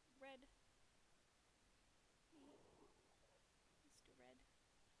red. Me, Mr. Red.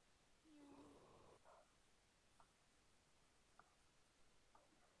 You.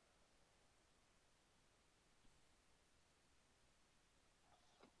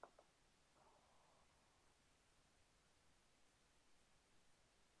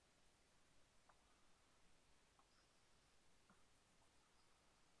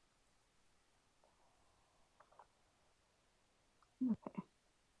 Okay.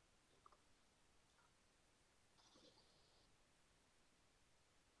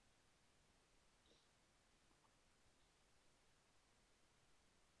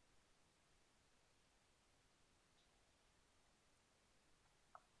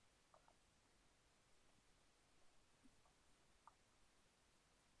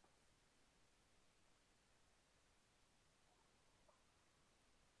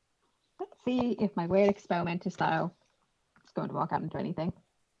 Let's see if my weird experimenter style is going to work out into anything.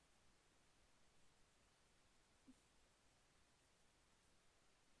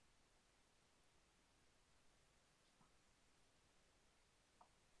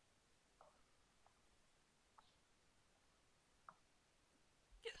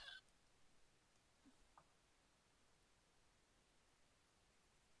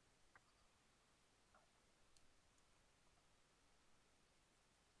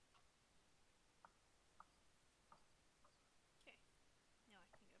 Okay, now I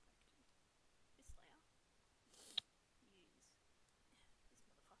can go back to this layer. Use this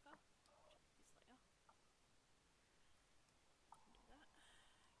motherfucker. Check this layer. Do that.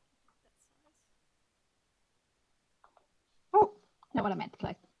 Make that size. Oh, not what I meant to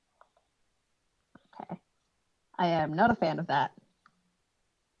click. Okay. I am not a fan of that.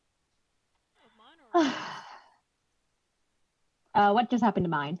 Of mine or of yours? What just happened to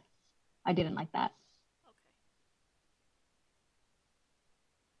mine? I didn't like that. Okay.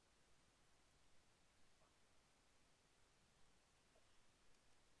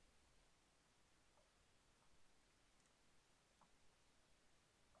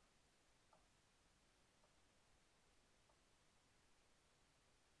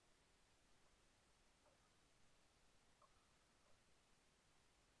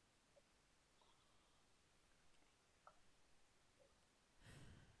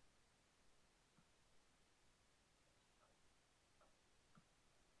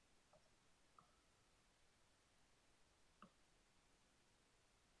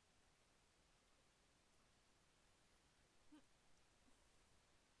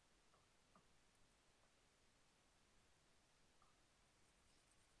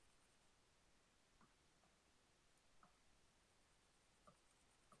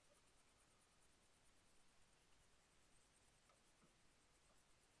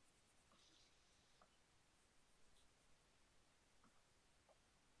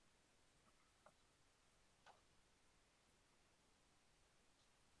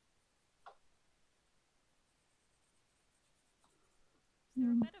 Is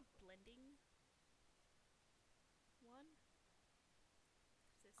there a Hmm. better blending one?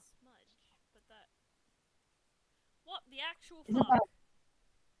 Because there's smudge, but that. What the actual Is it that? fuck?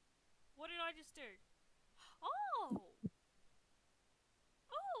 What did I just do? Oh!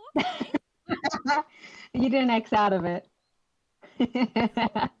 Oh, okay. You did an X out of it.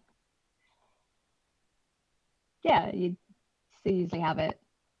 Cool. Yeah, you still usually have it.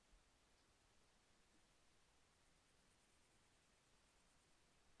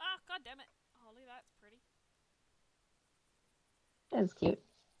 Ah, god damn it. Oh, look at that, it's pretty. That's cute.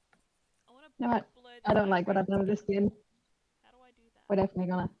 I want to You know what? blur I this don't like what I've background done with this together. skin. How do I do that? We're definitely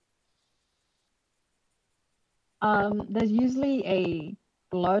gonna. There's usually a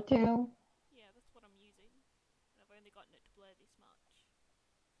blur tool. Yeah, that's what I'm using. And I've only gotten it to blur this much.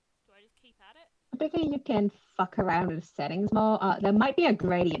 Do I just keep at it? Typically, you can fuck around with settings more. There might be a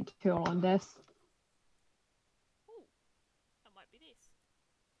gradient tool on this. Ooh, that might be this.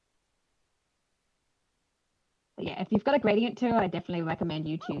 But yeah, if you've got a gradient tool, I definitely recommend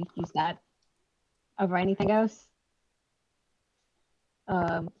you to Oh, use that over anything okay. else.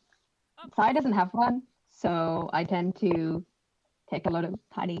 Um, Oh, Sai doesn't have one, so I tend to take a lot of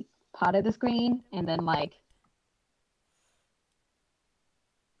tiny part of the god screen damn it, and then god damn like it.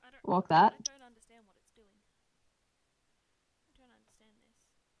 I don't, walk I that. don't understand what it's doing. I don't understand this.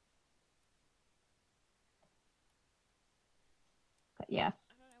 yeah.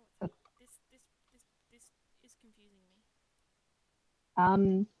 I don't know what's So, happening. This is confusing me.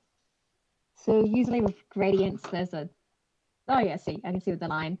 um, so usually with gradients, there's a, oh yeah, see, I can see with the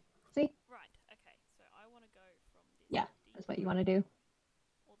line. See? Right, okay. So I want to go from this Yeah, deep that's what you want to purple do.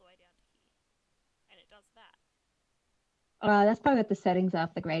 all the way down to here. And it does that. That's probably what the settings are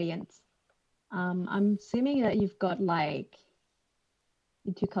for the gradients. I'm assuming that you've got like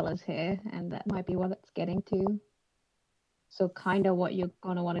the two colors here, and that might be what it's getting to. So kind of what you're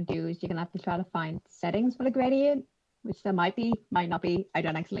gonna want to do is you're gonna have to try to find settings for the gradient, which there might be, might not be. I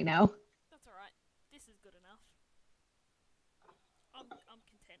don't actually know. That's alright. This is good enough. I'm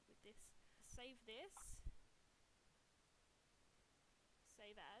content with this. Save this.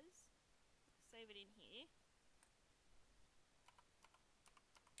 Save as. Save it in here.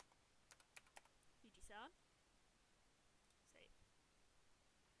 Fuji-san. Save.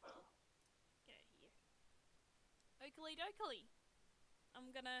 Get out here. Oakley dokley. I'm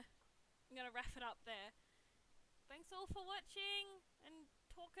gonna wrap it up there. Thanks all for watching and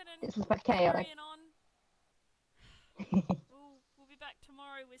talking and This is quite chaotic. carrying on. We'll be back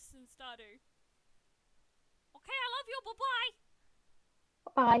tomorrow with some Stardew. Okay, I love you. Bye bye.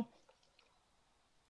 Bye.